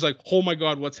 I was like, oh my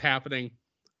God, what's happening?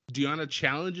 Deonna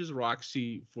challenges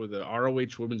Roxy for the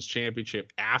ROH Women's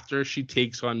Championship after she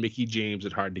takes on Mickie James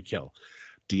at Hard to Kill.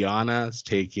 Deonna's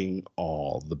taking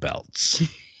all the belts.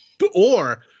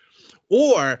 or,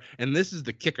 and this is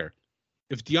the kicker,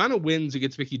 if Deonna wins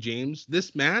against Mickie James,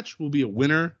 this match will be a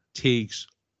winner takes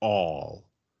all.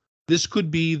 This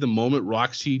could be the moment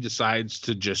Roxy decides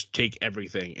to just take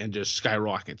everything and just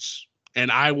skyrockets. And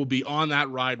I will be on that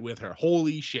ride with her.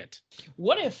 Holy shit.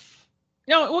 What if...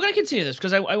 No, we're going to continue this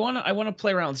because I want to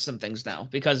play around with some things now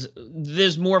because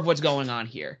there's more of what's going on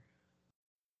here.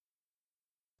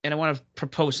 And I want to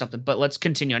propose something, but let's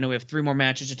continue. I know we have 3 more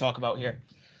matches to talk about here.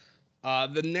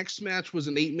 The next match was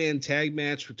an 8-man tag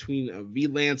match between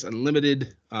V-Lance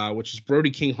Unlimited, which is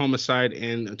Brody King Homicide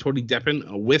and Tony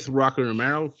Deppen, with Rocco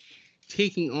Romero,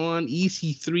 taking on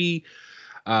EC3,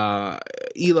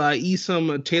 Eli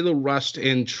Isom, Taylor Rust,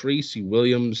 and Tracy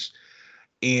Williams.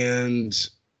 And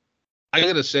I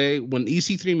gotta say, when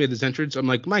EC3 made his entrance, I'm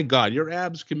like, my God, your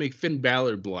abs can make Finn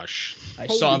Balor blush. I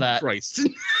saw that. Christ.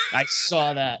 I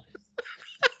saw that.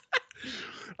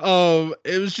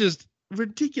 It was just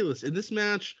ridiculous. And this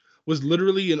match was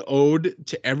literally an ode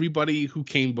to everybody who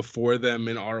came before them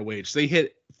in ROH. They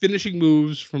hit finishing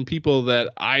moves from people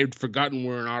that I'd forgotten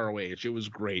were in ROH. It was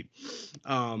great.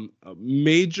 A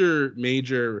major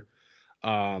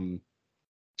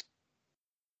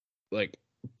like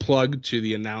plug to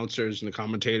the announcers and the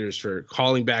commentators for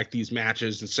calling back these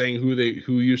matches and saying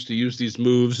who used to use these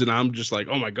moves. And I'm just like,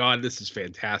 oh my God, this is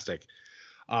fantastic.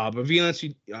 But V-Lance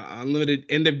Unlimited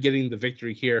end up getting the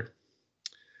victory here.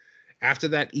 After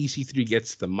that, EC3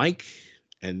 gets the mic,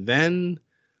 and then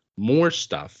more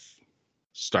stuff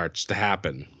starts to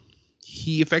happen.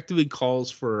 He effectively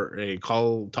calls for a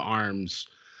call to arms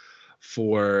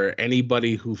for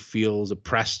anybody who feels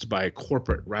oppressed by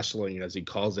corporate wrestling, as he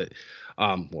calls it.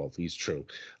 Well, he's true.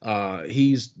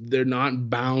 They're not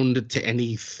bound to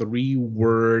any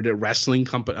 3-letter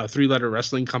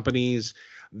wrestling companies.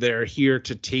 They're here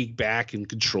to take back and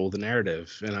control the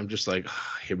narrative. And I'm just like,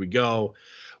 here we go.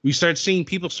 We start seeing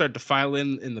people start to file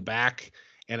in the back,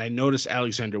 and I notice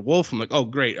Alexander Wolf. I'm like, oh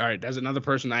great, all right, that's another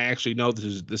person I actually know.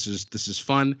 This is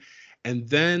fun. And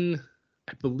then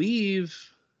I believe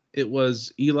it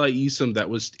was Eli Isom that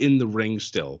was in the ring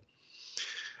still.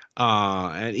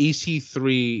 And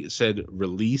EC3 said,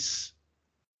 release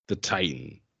the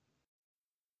Titan.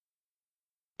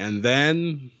 And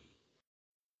then,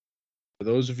 for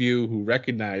those of you who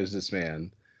recognize this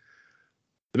man,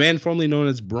 the man formerly known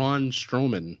as Braun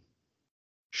Strowman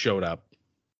showed up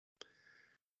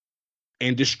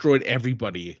and destroyed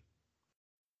everybody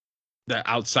that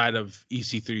outside of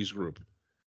EC3's group.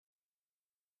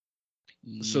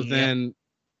 So then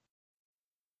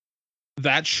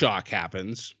that shock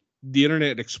happens. The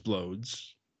internet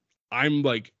explodes. I'm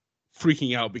like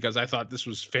freaking out because I thought this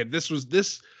was fit.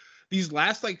 These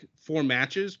last like 4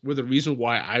 matches were the reason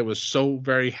why I was so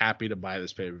very happy to buy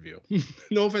this pay-per-view.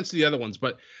 No offense to the other ones,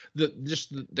 but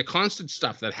the constant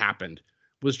stuff that happened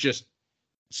was just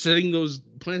planting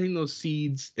those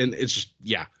seeds, and it's just,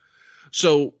 yeah.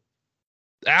 So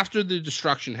after the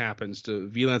destruction happens to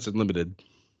VLance Unlimited,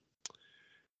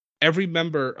 every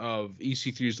member of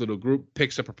EC3's little group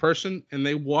picks up a person and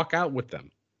they walk out with them.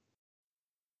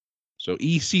 So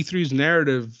EC3's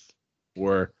narrative,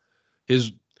 or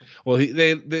his, well,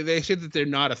 they say that they're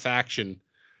not a faction.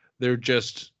 They're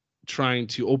just trying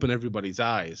to open everybody's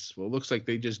eyes. Well, it looks like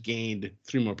they just gained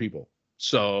 3 more people.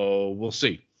 So we'll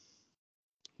see.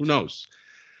 Who knows?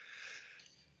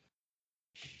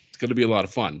 It's going to be a lot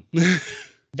of fun.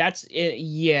 That's it,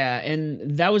 yeah,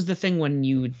 and that was the thing when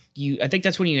you I think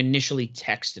that's when you initially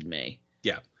texted me.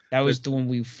 Yeah, that was the one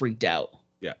we freaked out.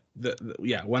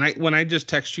 Yeah, when I just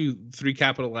text you 3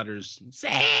 capital letters,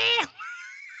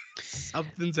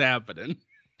 something's happening.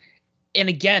 And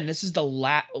again, this is the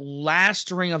last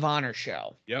Ring of Honor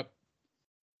show. Yep.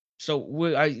 So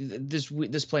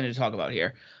this plenty to talk about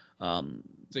here.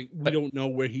 It's like we don't know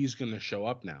where he's going to show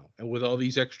up now, and with all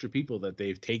these extra people that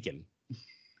they've taken.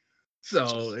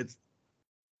 So it's,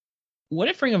 what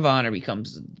if Ring of Honor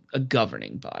becomes a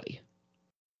governing body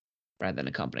rather than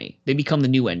a company? They become the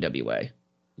new NWA.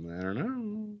 I don't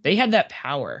know. They had that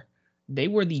power. They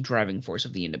were the driving force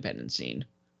of the independent scene.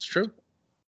 It's true.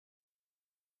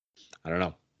 I don't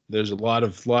know. There's a lot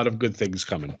of good things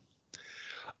coming.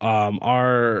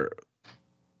 Our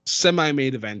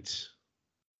semi-main event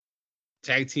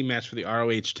tag team match for the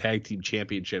ROH Tag Team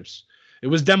Championships. It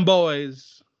was them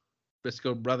boys.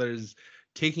 Briscoe brothers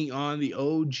taking on the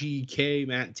OGK,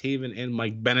 Matt Taven and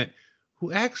Mike Bennett,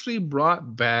 who actually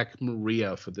brought back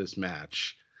Maria for this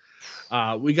match.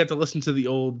 We got to listen to the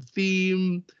old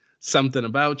theme, Something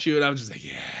About You, and I was just like,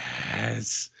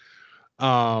 yes.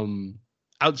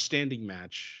 Outstanding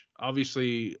match.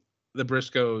 Obviously, the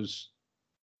Briscoes,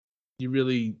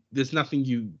 there's nothing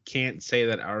you can't say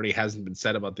that already hasn't been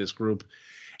said about this group.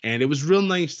 And it was real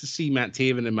nice to see Matt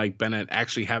Taven and Mike Bennett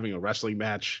actually having a wrestling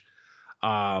match.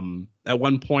 At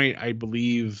one point, I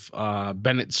believe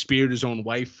Bennett speared his own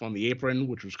wife on the apron,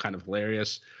 which was kind of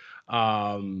hilarious.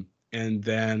 And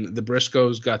then the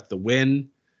Briscoes got the win.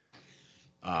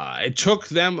 It took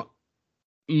them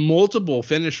multiple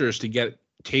finishers to get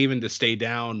Taven to stay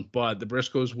down, but the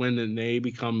Briscoes win and they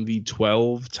become the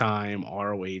 12-time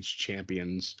ROH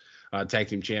champions, tag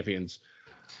team champions.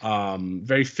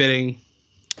 Very fitting.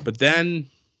 But then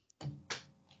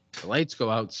the lights go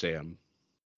out, Sam.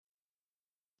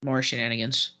 More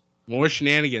shenanigans.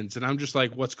 And I'm just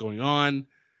like, what's going on?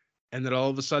 And then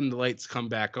all of a sudden the lights come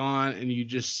back on and you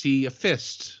just see a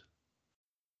fist.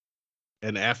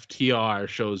 And FTR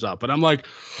shows up. And I'm like,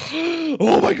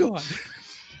 oh my God.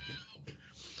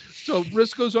 So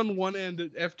Briscoe's on one end,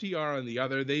 FTR on the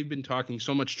other. They've been talking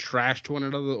so much trash to one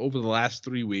another over the last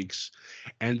 3 weeks.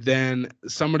 And then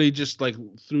somebody just like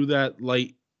threw that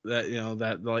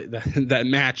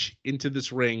match into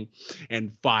this ring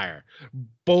and fire.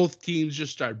 Both teams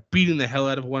just start beating the hell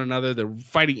out of one another. They're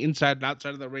fighting inside and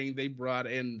outside of the ring. They brought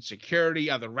in security,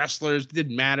 other wrestlers. It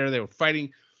didn't matter. They were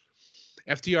fighting.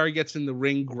 FTR gets in the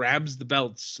ring, grabs the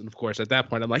belts. And of course, at that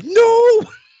point, I'm like, no!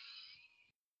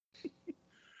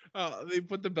 They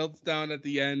put the belts down at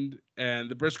the end, and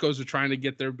the Briscoes are trying to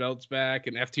get their belts back,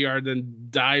 and FTR then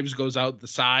dives, goes out the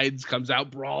sides, comes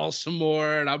out, brawls some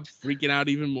more, and I'm freaking out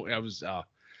even more.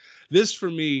 This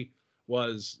for me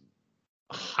was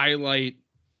a highlight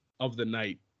of the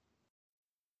night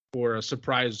for a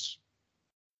surprise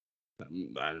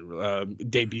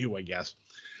debut, I guess.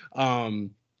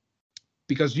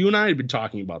 Because you and I had been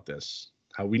talking about this,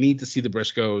 how we need to see the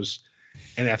Briscoes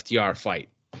and FTR fight.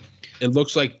 It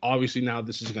looks like, obviously, now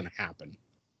this is going to happen.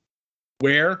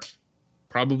 Where?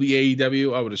 Probably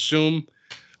AEW, I would assume.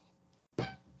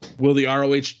 Will the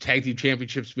ROH Tag Team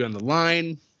Championships be on the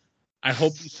line? I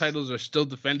hope these titles are still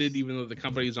defended, even though the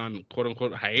company's on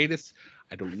quote-unquote hiatus.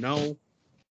 I don't know.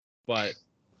 But,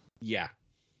 yeah.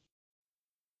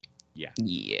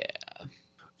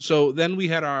 So then we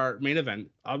had our main event.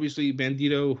 Obviously,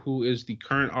 Bandito, who is the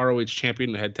current ROH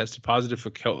champion, had tested positive for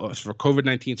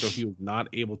COVID-19, so he was not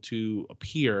able to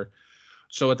appear.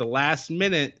 So at the last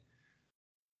minute,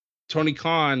 Tony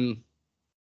Khan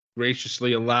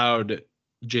graciously allowed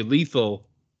Jay Lethal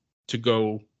to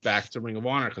go back to Ring of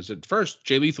Honor, because at first,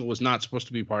 Jay Lethal was not supposed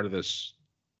to be part of this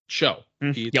show.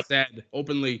 He had said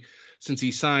openly since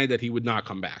he signed that he would not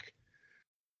come back.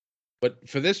 But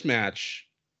for this match,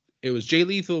 it was Jay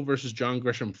Lethal versus John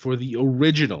Gresham for the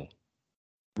original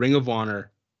Ring of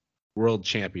Honor World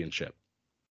Championship.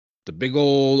 The big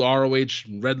old ROH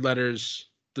red letters,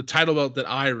 the title belt that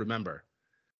I remember.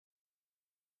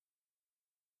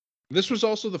 This was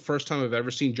also the first time I've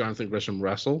ever seen Jonathan Gresham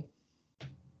wrestle.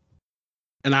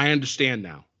 And I understand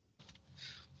now.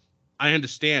 I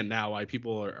understand now why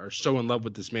people are so in love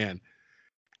with this man.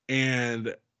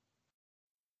 And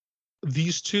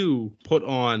these two put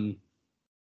on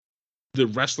the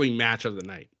wrestling match of the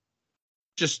night.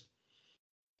 Just,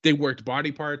 they worked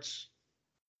body parts.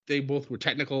 They both were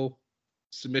technical,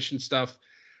 submission stuff.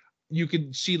 You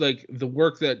could see like the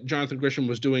work that Jonathan Gresham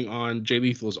was doing on Jay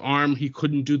Lethal's arm. He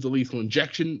couldn't do the lethal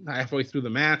injection halfway through the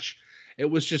match. It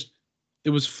was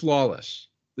flawless.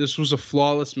 This was a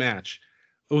flawless match.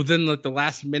 Within like the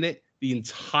last minute, the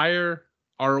entire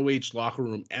ROH locker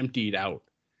room emptied out.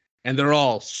 And they're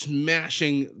all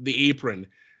smashing the apron,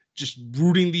 just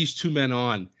rooting these two men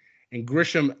on. And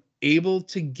Gresham able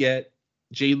to get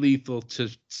Jay Lethal to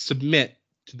submit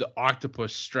to the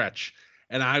octopus stretch.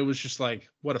 And I was just like,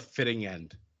 what a fitting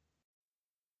end.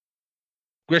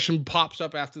 Gresham pops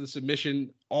up after the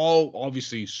submission, all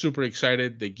obviously super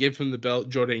excited. They give him the belt.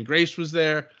 Jordynne Grace was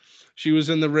there. She was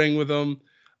in the ring with him.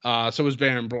 So was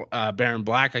Baron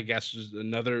Black, I guess, was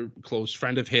another close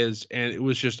friend of his. And it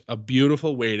was just a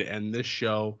beautiful way to end this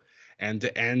show and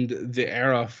to end the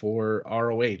era for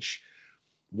ROH.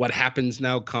 What happens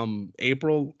now come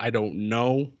April, I don't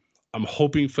know. I'm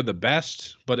hoping for the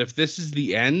best. But if this is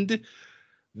the end,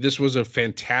 this was a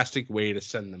fantastic way to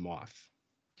send them off.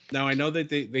 Now, I know that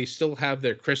they still have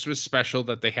their Christmas special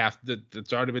that they have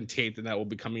that's already been taped and that will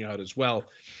be coming out as well.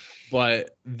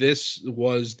 But this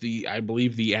was I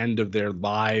believe, the end of their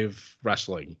live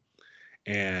wrestling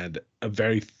and a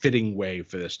very fitting way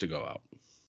for this to go out.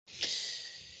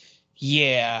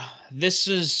 Yeah,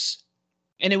 it's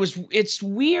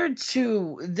weird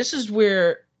too. This is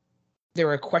where there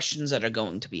are questions that are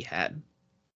going to be had,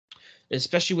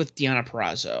 especially with Deonna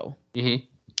Purrazzo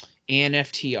and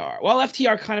FTR. Well,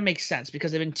 FTR kind of makes sense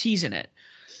because they've been teasing it.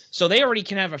 So they already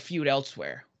can have a feud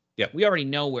elsewhere. Yep. We already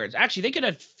know where it's actually, they could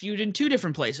have feud in two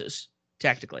different places,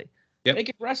 technically. Yep. They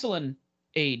could wrestle in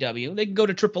AEW. They can go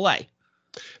to AAA.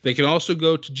 They can also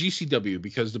go to GCW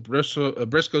because the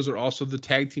Briscoes are also the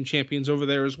tag team champions over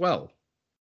there as well.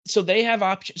 So they have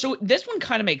options. So this one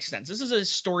kind of makes sense. This is a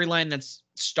storyline that's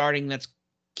starting that's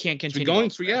can't continue.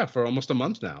 It's been going for almost a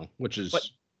month now, which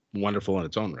is wonderful in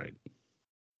its own right.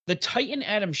 The Titan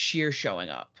Adam Shear showing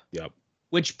up. Yep.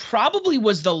 Which probably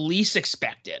was the least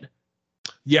expected.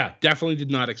 Yeah, definitely did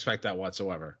not expect that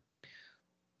whatsoever.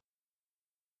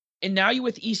 And now you're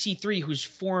with EC3, who's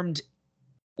formed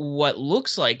what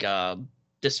looks like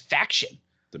this faction.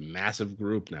 The massive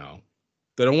group now.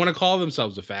 They don't want to call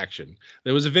themselves a faction.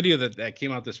 There was a video that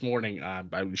came out this morning. I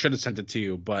should have sent it to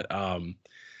you, but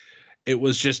it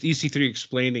was just EC3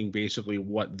 explaining basically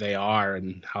what they are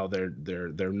and how they're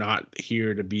not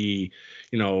here to be,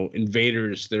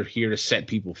 invaders. They're here to set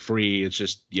people free. It's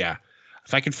just, yeah.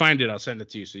 If I can find it, I'll send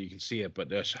it to you so you can see it. But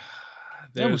there's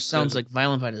it almost sounds like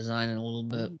Violent by Design in a little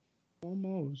bit.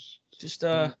 Almost. Just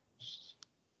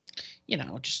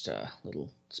just a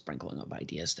little sprinkling of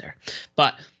ideas there.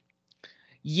 But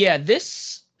yeah,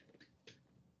 this,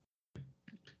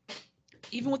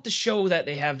 even with the show that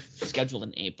they have scheduled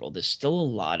in April, there's still a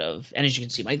lot of, and as you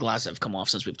can see, my glasses have come off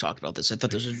since we've talked about this. I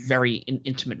thought this was a very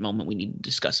intimate moment we need to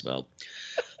discuss about.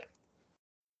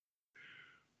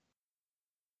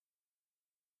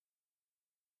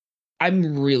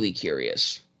 I'm really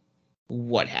curious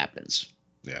what happens.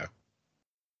 Yeah.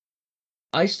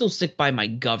 I still stick by my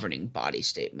governing body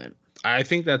statement. I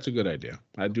think that's a good idea.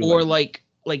 I do. Or like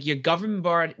your governing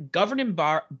body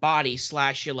 /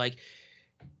 you're like,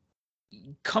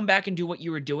 come back and do what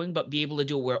you were doing, but be able to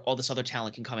do it where all this other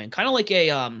talent can come in. Kind of like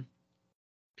a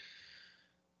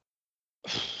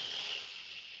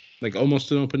like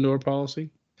almost an open door policy.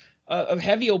 A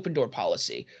heavy open door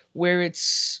policy where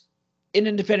it's an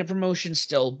independent promotion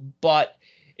still, but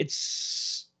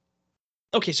it's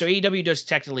okay. So AEW does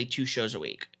technically 2 shows a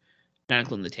week, not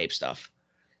including the tape stuff.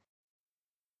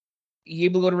 You're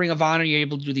able to go to Ring of Honor. You're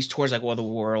able to do these tours like War of the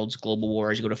Worlds, Global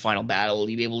Wars. You go to Final Battle.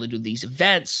 You're able to do these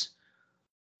events.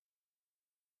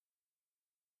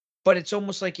 But it's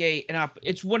almost like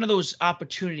it's one of those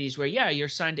opportunities where, yeah, you're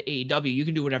signed to AEW. You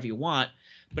can do whatever you want.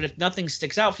 But if nothing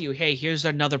sticks out for you, hey, here's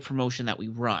another promotion that we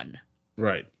run.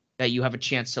 Right. That you have a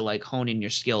chance to like hone in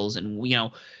your skills and,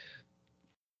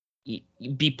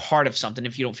 be part of something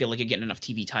if you don't feel like you're getting enough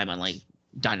TV time on like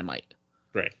Dynamite.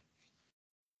 Right.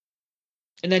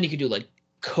 And then you could do like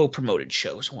co-promoted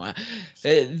shows.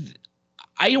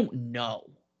 I don't know.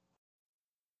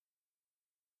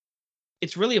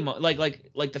 It's really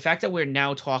like the fact that we're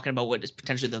now talking about what is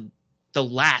potentially the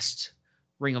last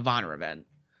Ring of Honor event.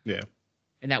 Yeah.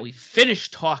 And that we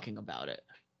finished talking about it.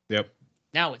 Yep.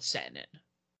 Now it's setting in.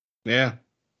 Yeah.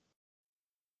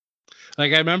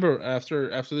 Like I remember after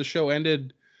the show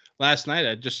ended last night,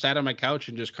 I just sat on my couch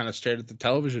and just kind of stared at the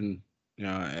television, you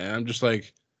know, and I'm just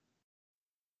like,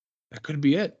 that could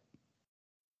be it.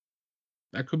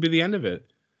 That could be the end of it.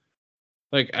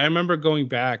 Like I remember going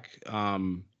back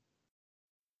when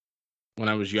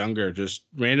I was younger, just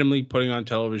randomly putting on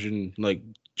television, like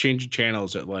changing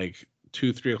channels at like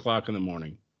 2-3 o'clock in the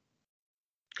morning.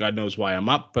 God knows why I'm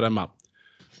up, but I'm up.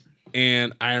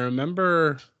 And I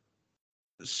remember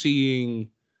seeing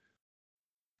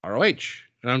ROH.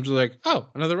 And I'm just like, oh,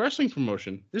 another wrestling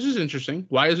promotion. This is interesting.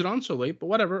 Why is it on so late? But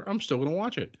whatever. I'm still going to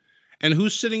watch it. And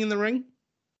who's sitting in the ring?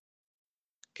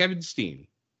 Kevin Steen.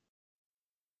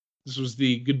 This was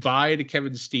the goodbye to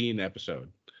Kevin Steen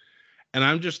episode. And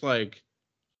I'm just like,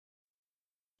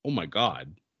 oh my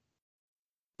God.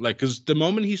 Like, because the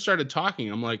moment he started talking,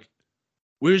 I'm like,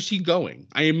 where's he going?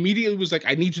 I immediately was like,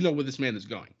 I need to know where this man is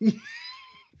going.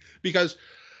 Because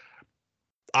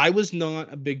I was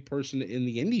not a big person in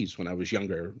the indies when I was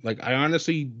younger. Like, I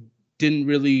honestly didn't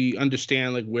really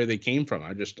understand like where they came from.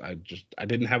 I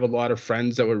didn't have a lot of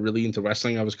friends that were really into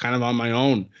wrestling. I was kind of on my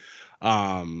own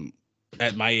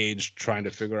at my age trying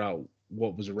to figure out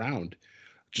what was around.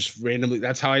 Just randomly,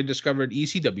 that's how I discovered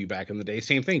ECW back in the day.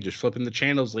 Same thing, just flipping the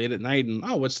channels late at night and,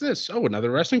 oh, what's this? Oh, another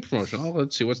wrestling promotion. Oh,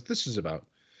 let's see what this is about.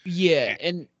 Yeah,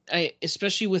 and I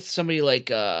especially with somebody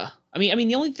like I mean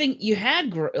the only thing you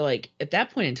had like at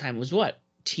that point in time was what?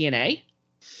 TNA?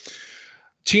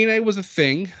 TNA was a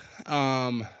thing.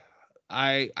 I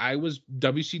was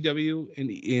WCW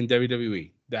in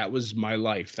WWE. That was my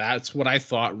life. That's what I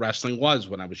thought wrestling was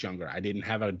when I was younger. I didn't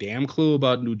have a damn clue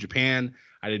about New Japan.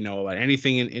 I didn't know about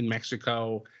anything in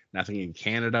Mexico, nothing in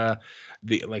Canada,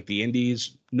 the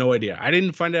indies, no idea. I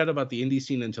didn't find out about the indie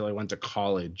scene until I went to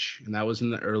college, and that was in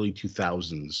the early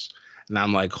 2000s. And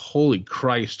I'm like, holy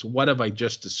Christ, what have I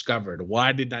just discovered?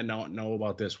 Why did I not know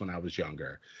about this when I was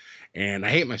younger? And I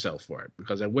hate myself for it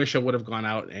because I wish I would have gone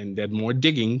out and did more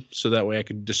digging so that way I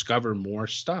could discover more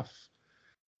stuff.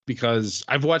 Because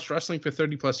I've watched wrestling for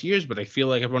 30 plus years, but I feel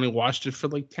like I've only watched it for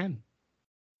like 10.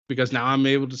 Because now I'm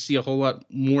able to see a whole lot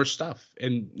more stuff.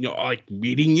 And, you know, like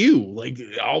meeting you, like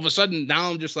all of a sudden now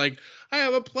I'm just like, I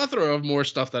have a plethora of more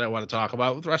stuff that I want to talk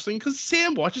about with wrestling because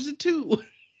Sam watches it too.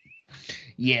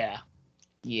 Yeah.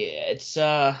 Yeah, it's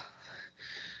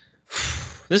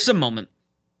this is a moment.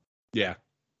 Yeah.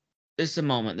 This is a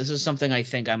moment. This is something I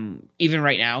think I'm even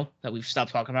right now that we've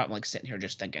stopped talking about. I'm like sitting here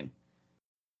just thinking.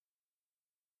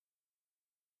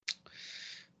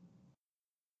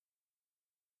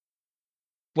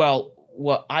 Well,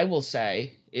 what I will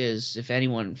say is if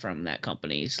anyone from that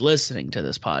company is listening to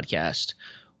this podcast,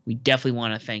 we definitely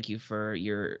want to thank you for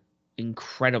your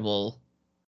incredible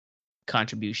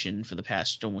contribution for the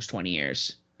past almost 20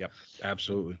 years. Yep,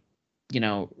 absolutely. You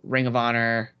know, Ring of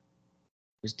Honor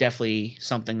was definitely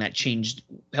something that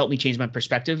helped me change my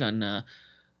perspective on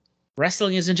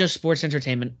wrestling isn't just sports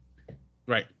entertainment.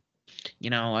 Right. You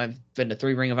know, I've been to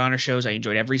 3 Ring of Honor shows. I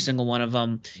enjoyed every single one of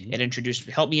them. Mm-hmm.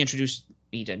 It helped me introduce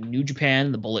me to New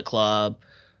Japan, the Bullet Club,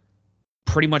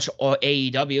 pretty much all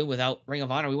AEW. Without Ring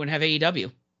of Honor, we wouldn't have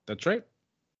AEW. That's right.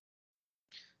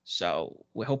 So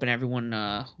we're hoping everyone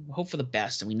hope for the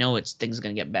best, and we know things are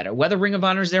going to get better. Whether Ring of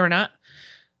Honor is there or not,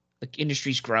 the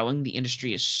industry's growing. The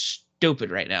industry is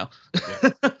stupid right now.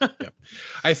 Yep.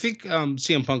 I think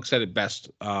CM Punk said it best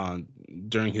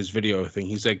during his video thing.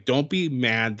 He's like, don't be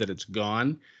mad that it's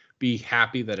gone. Be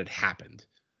happy that it happened.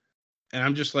 And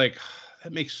I'm just like,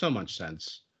 that makes so much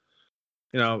sense.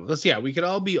 You know, we could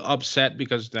all be upset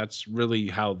because that's really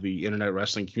how the internet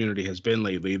wrestling community has been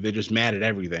lately. They're just mad at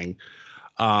everything.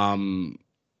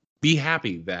 Be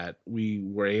happy that we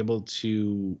were able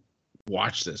to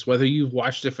watch this, whether you've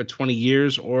watched it for 20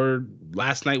 years or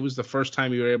last night was the first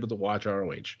time you were able to watch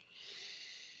ROH.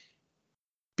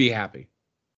 Be happy.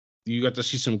 You got to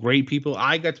see some great people.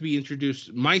 I got to be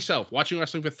introduced myself watching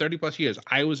wrestling for 30 plus years.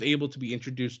 I was able to be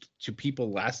introduced to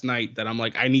people last night that I'm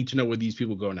like, I need to know where these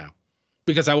people go now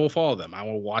because I will follow them. I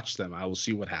will watch them. I will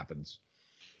see what happens.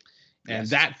 Yes. And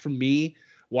that for me,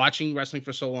 watching wrestling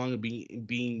for so long and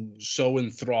being so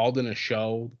enthralled in a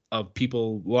show of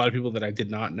people, a lot of people that I did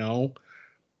not know,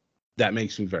 that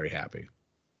makes me very happy.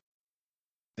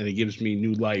 And it gives me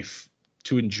new life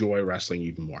to enjoy wrestling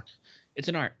even more. It's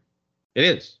an art. It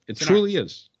is. It truly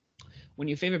is. When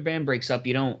your favorite band breaks up,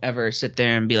 you don't ever sit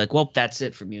there and be like, well, that's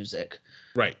it for music.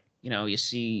 Right. You know, you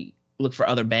see look for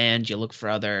other bands, you look for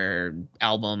other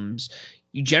albums,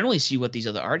 you generally see what these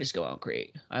other artists go out and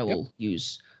create. I will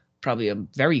use probably a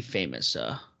very famous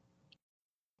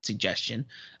suggestion.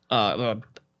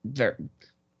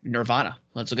 Nirvana.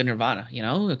 Let's look at Nirvana.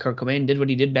 Kurt Cobain did what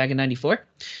he did back in '94.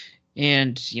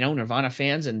 And, Nirvana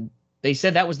fans, and they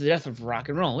said that was the death of rock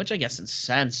and roll, which I guess in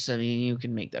sense, I mean, you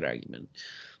can make that argument.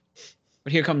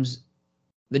 But here comes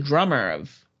the drummer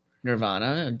of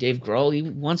Nirvana, Dave Grohl. He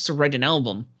wants to write an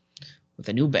album with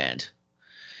a new band.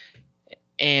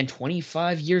 And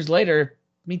 25 years later,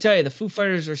 let me tell you, the Foo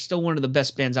Fighters are still one of the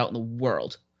best bands out in the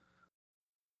world.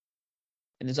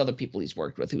 And there's other people he's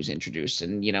worked with who's introduced.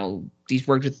 And, he's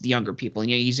worked with the younger people.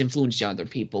 And he's influenced younger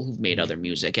people who've made other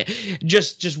music.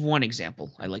 Just one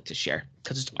example I like to share,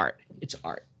 because it's art. It's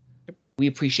art. We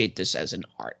appreciate this as an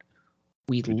art.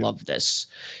 We love this.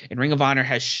 And Ring of Honor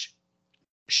has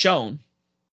shown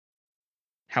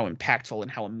how impactful and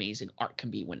how amazing art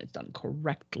can be when it's done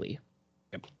correctly.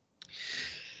 Yep.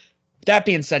 That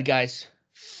being said, guys,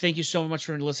 thank you so much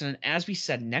for listening. As we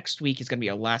said, next week is going to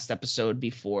be our last episode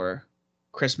before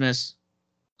Christmas,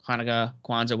 Hanukkah,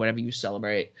 Kwanzaa, whatever you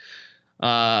celebrate.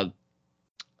 The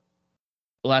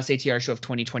last ATR show of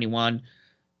 2021.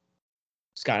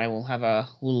 Scott and I will have a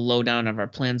little lowdown of our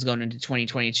plans going into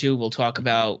 2022. We'll talk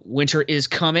about Winter is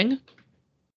Coming.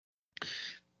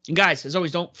 And guys, as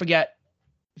always, don't forget,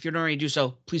 if you don't already do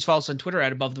so, please follow us on Twitter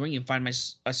at Above the Ring. You can find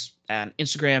us on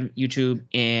Instagram, YouTube,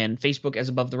 and Facebook as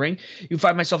Above the Ring. You can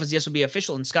find myself as the SOB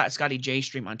Official and Scotty J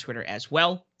Stream on Twitter as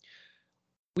well.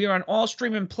 We are on all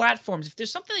streaming platforms. If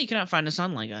there's something that you cannot find us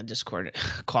on, like Discord,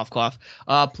 cough, cough,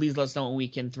 please let us know when we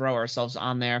can throw ourselves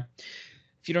on there.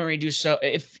 If you don't already do so,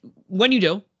 when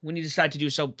you decide to do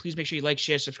so, please make sure you like,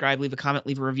 share, subscribe, leave a comment,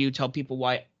 leave a review, tell people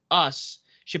why us,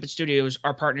 Ship It Studios,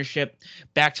 our partnership,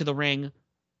 Back to the Ring,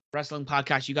 wrestling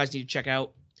podcast you guys need to check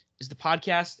out is the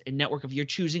podcast and network of your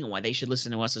choosing and why they should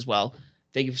listen to us as well.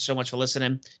 Thank you so much for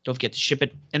listening. Don't forget to ship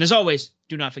it. And as always,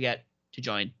 do not forget to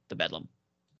join the Bedlam.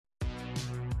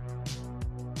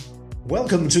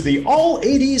 Welcome to the All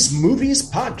 80s Movies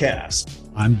Podcast.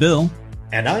 I'm Bill.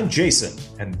 And I'm Jason.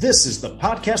 And this is the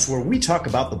podcast where we talk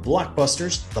about the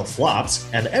blockbusters, the flops,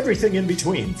 and everything in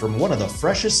between from one of the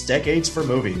freshest decades for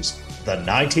movies, the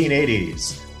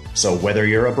 1980s. So whether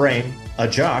you're a brain, a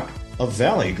jock, a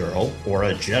valley girl, or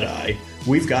a Jedi,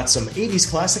 we've got some 80s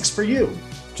classics for you.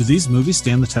 Do these movies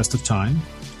stand the test of time?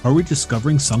 Are we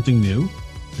discovering something new?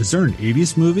 Is there an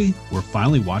 80s movie we're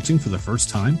finally watching for the first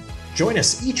time? Join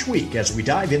us each week as we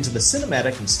dive into the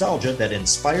cinematic nostalgia that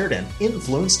inspired and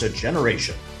influenced a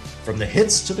generation. From the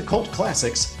hits to the cult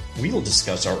classics, we'll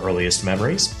discuss our earliest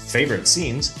memories, favorite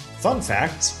scenes, fun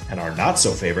facts, and our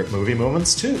not-so-favorite movie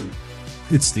moments, too.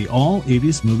 It's the All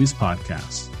 80s Movies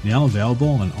Podcast, now available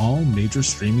on all major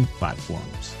streaming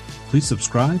platforms. Please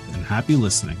subscribe and happy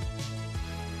listening.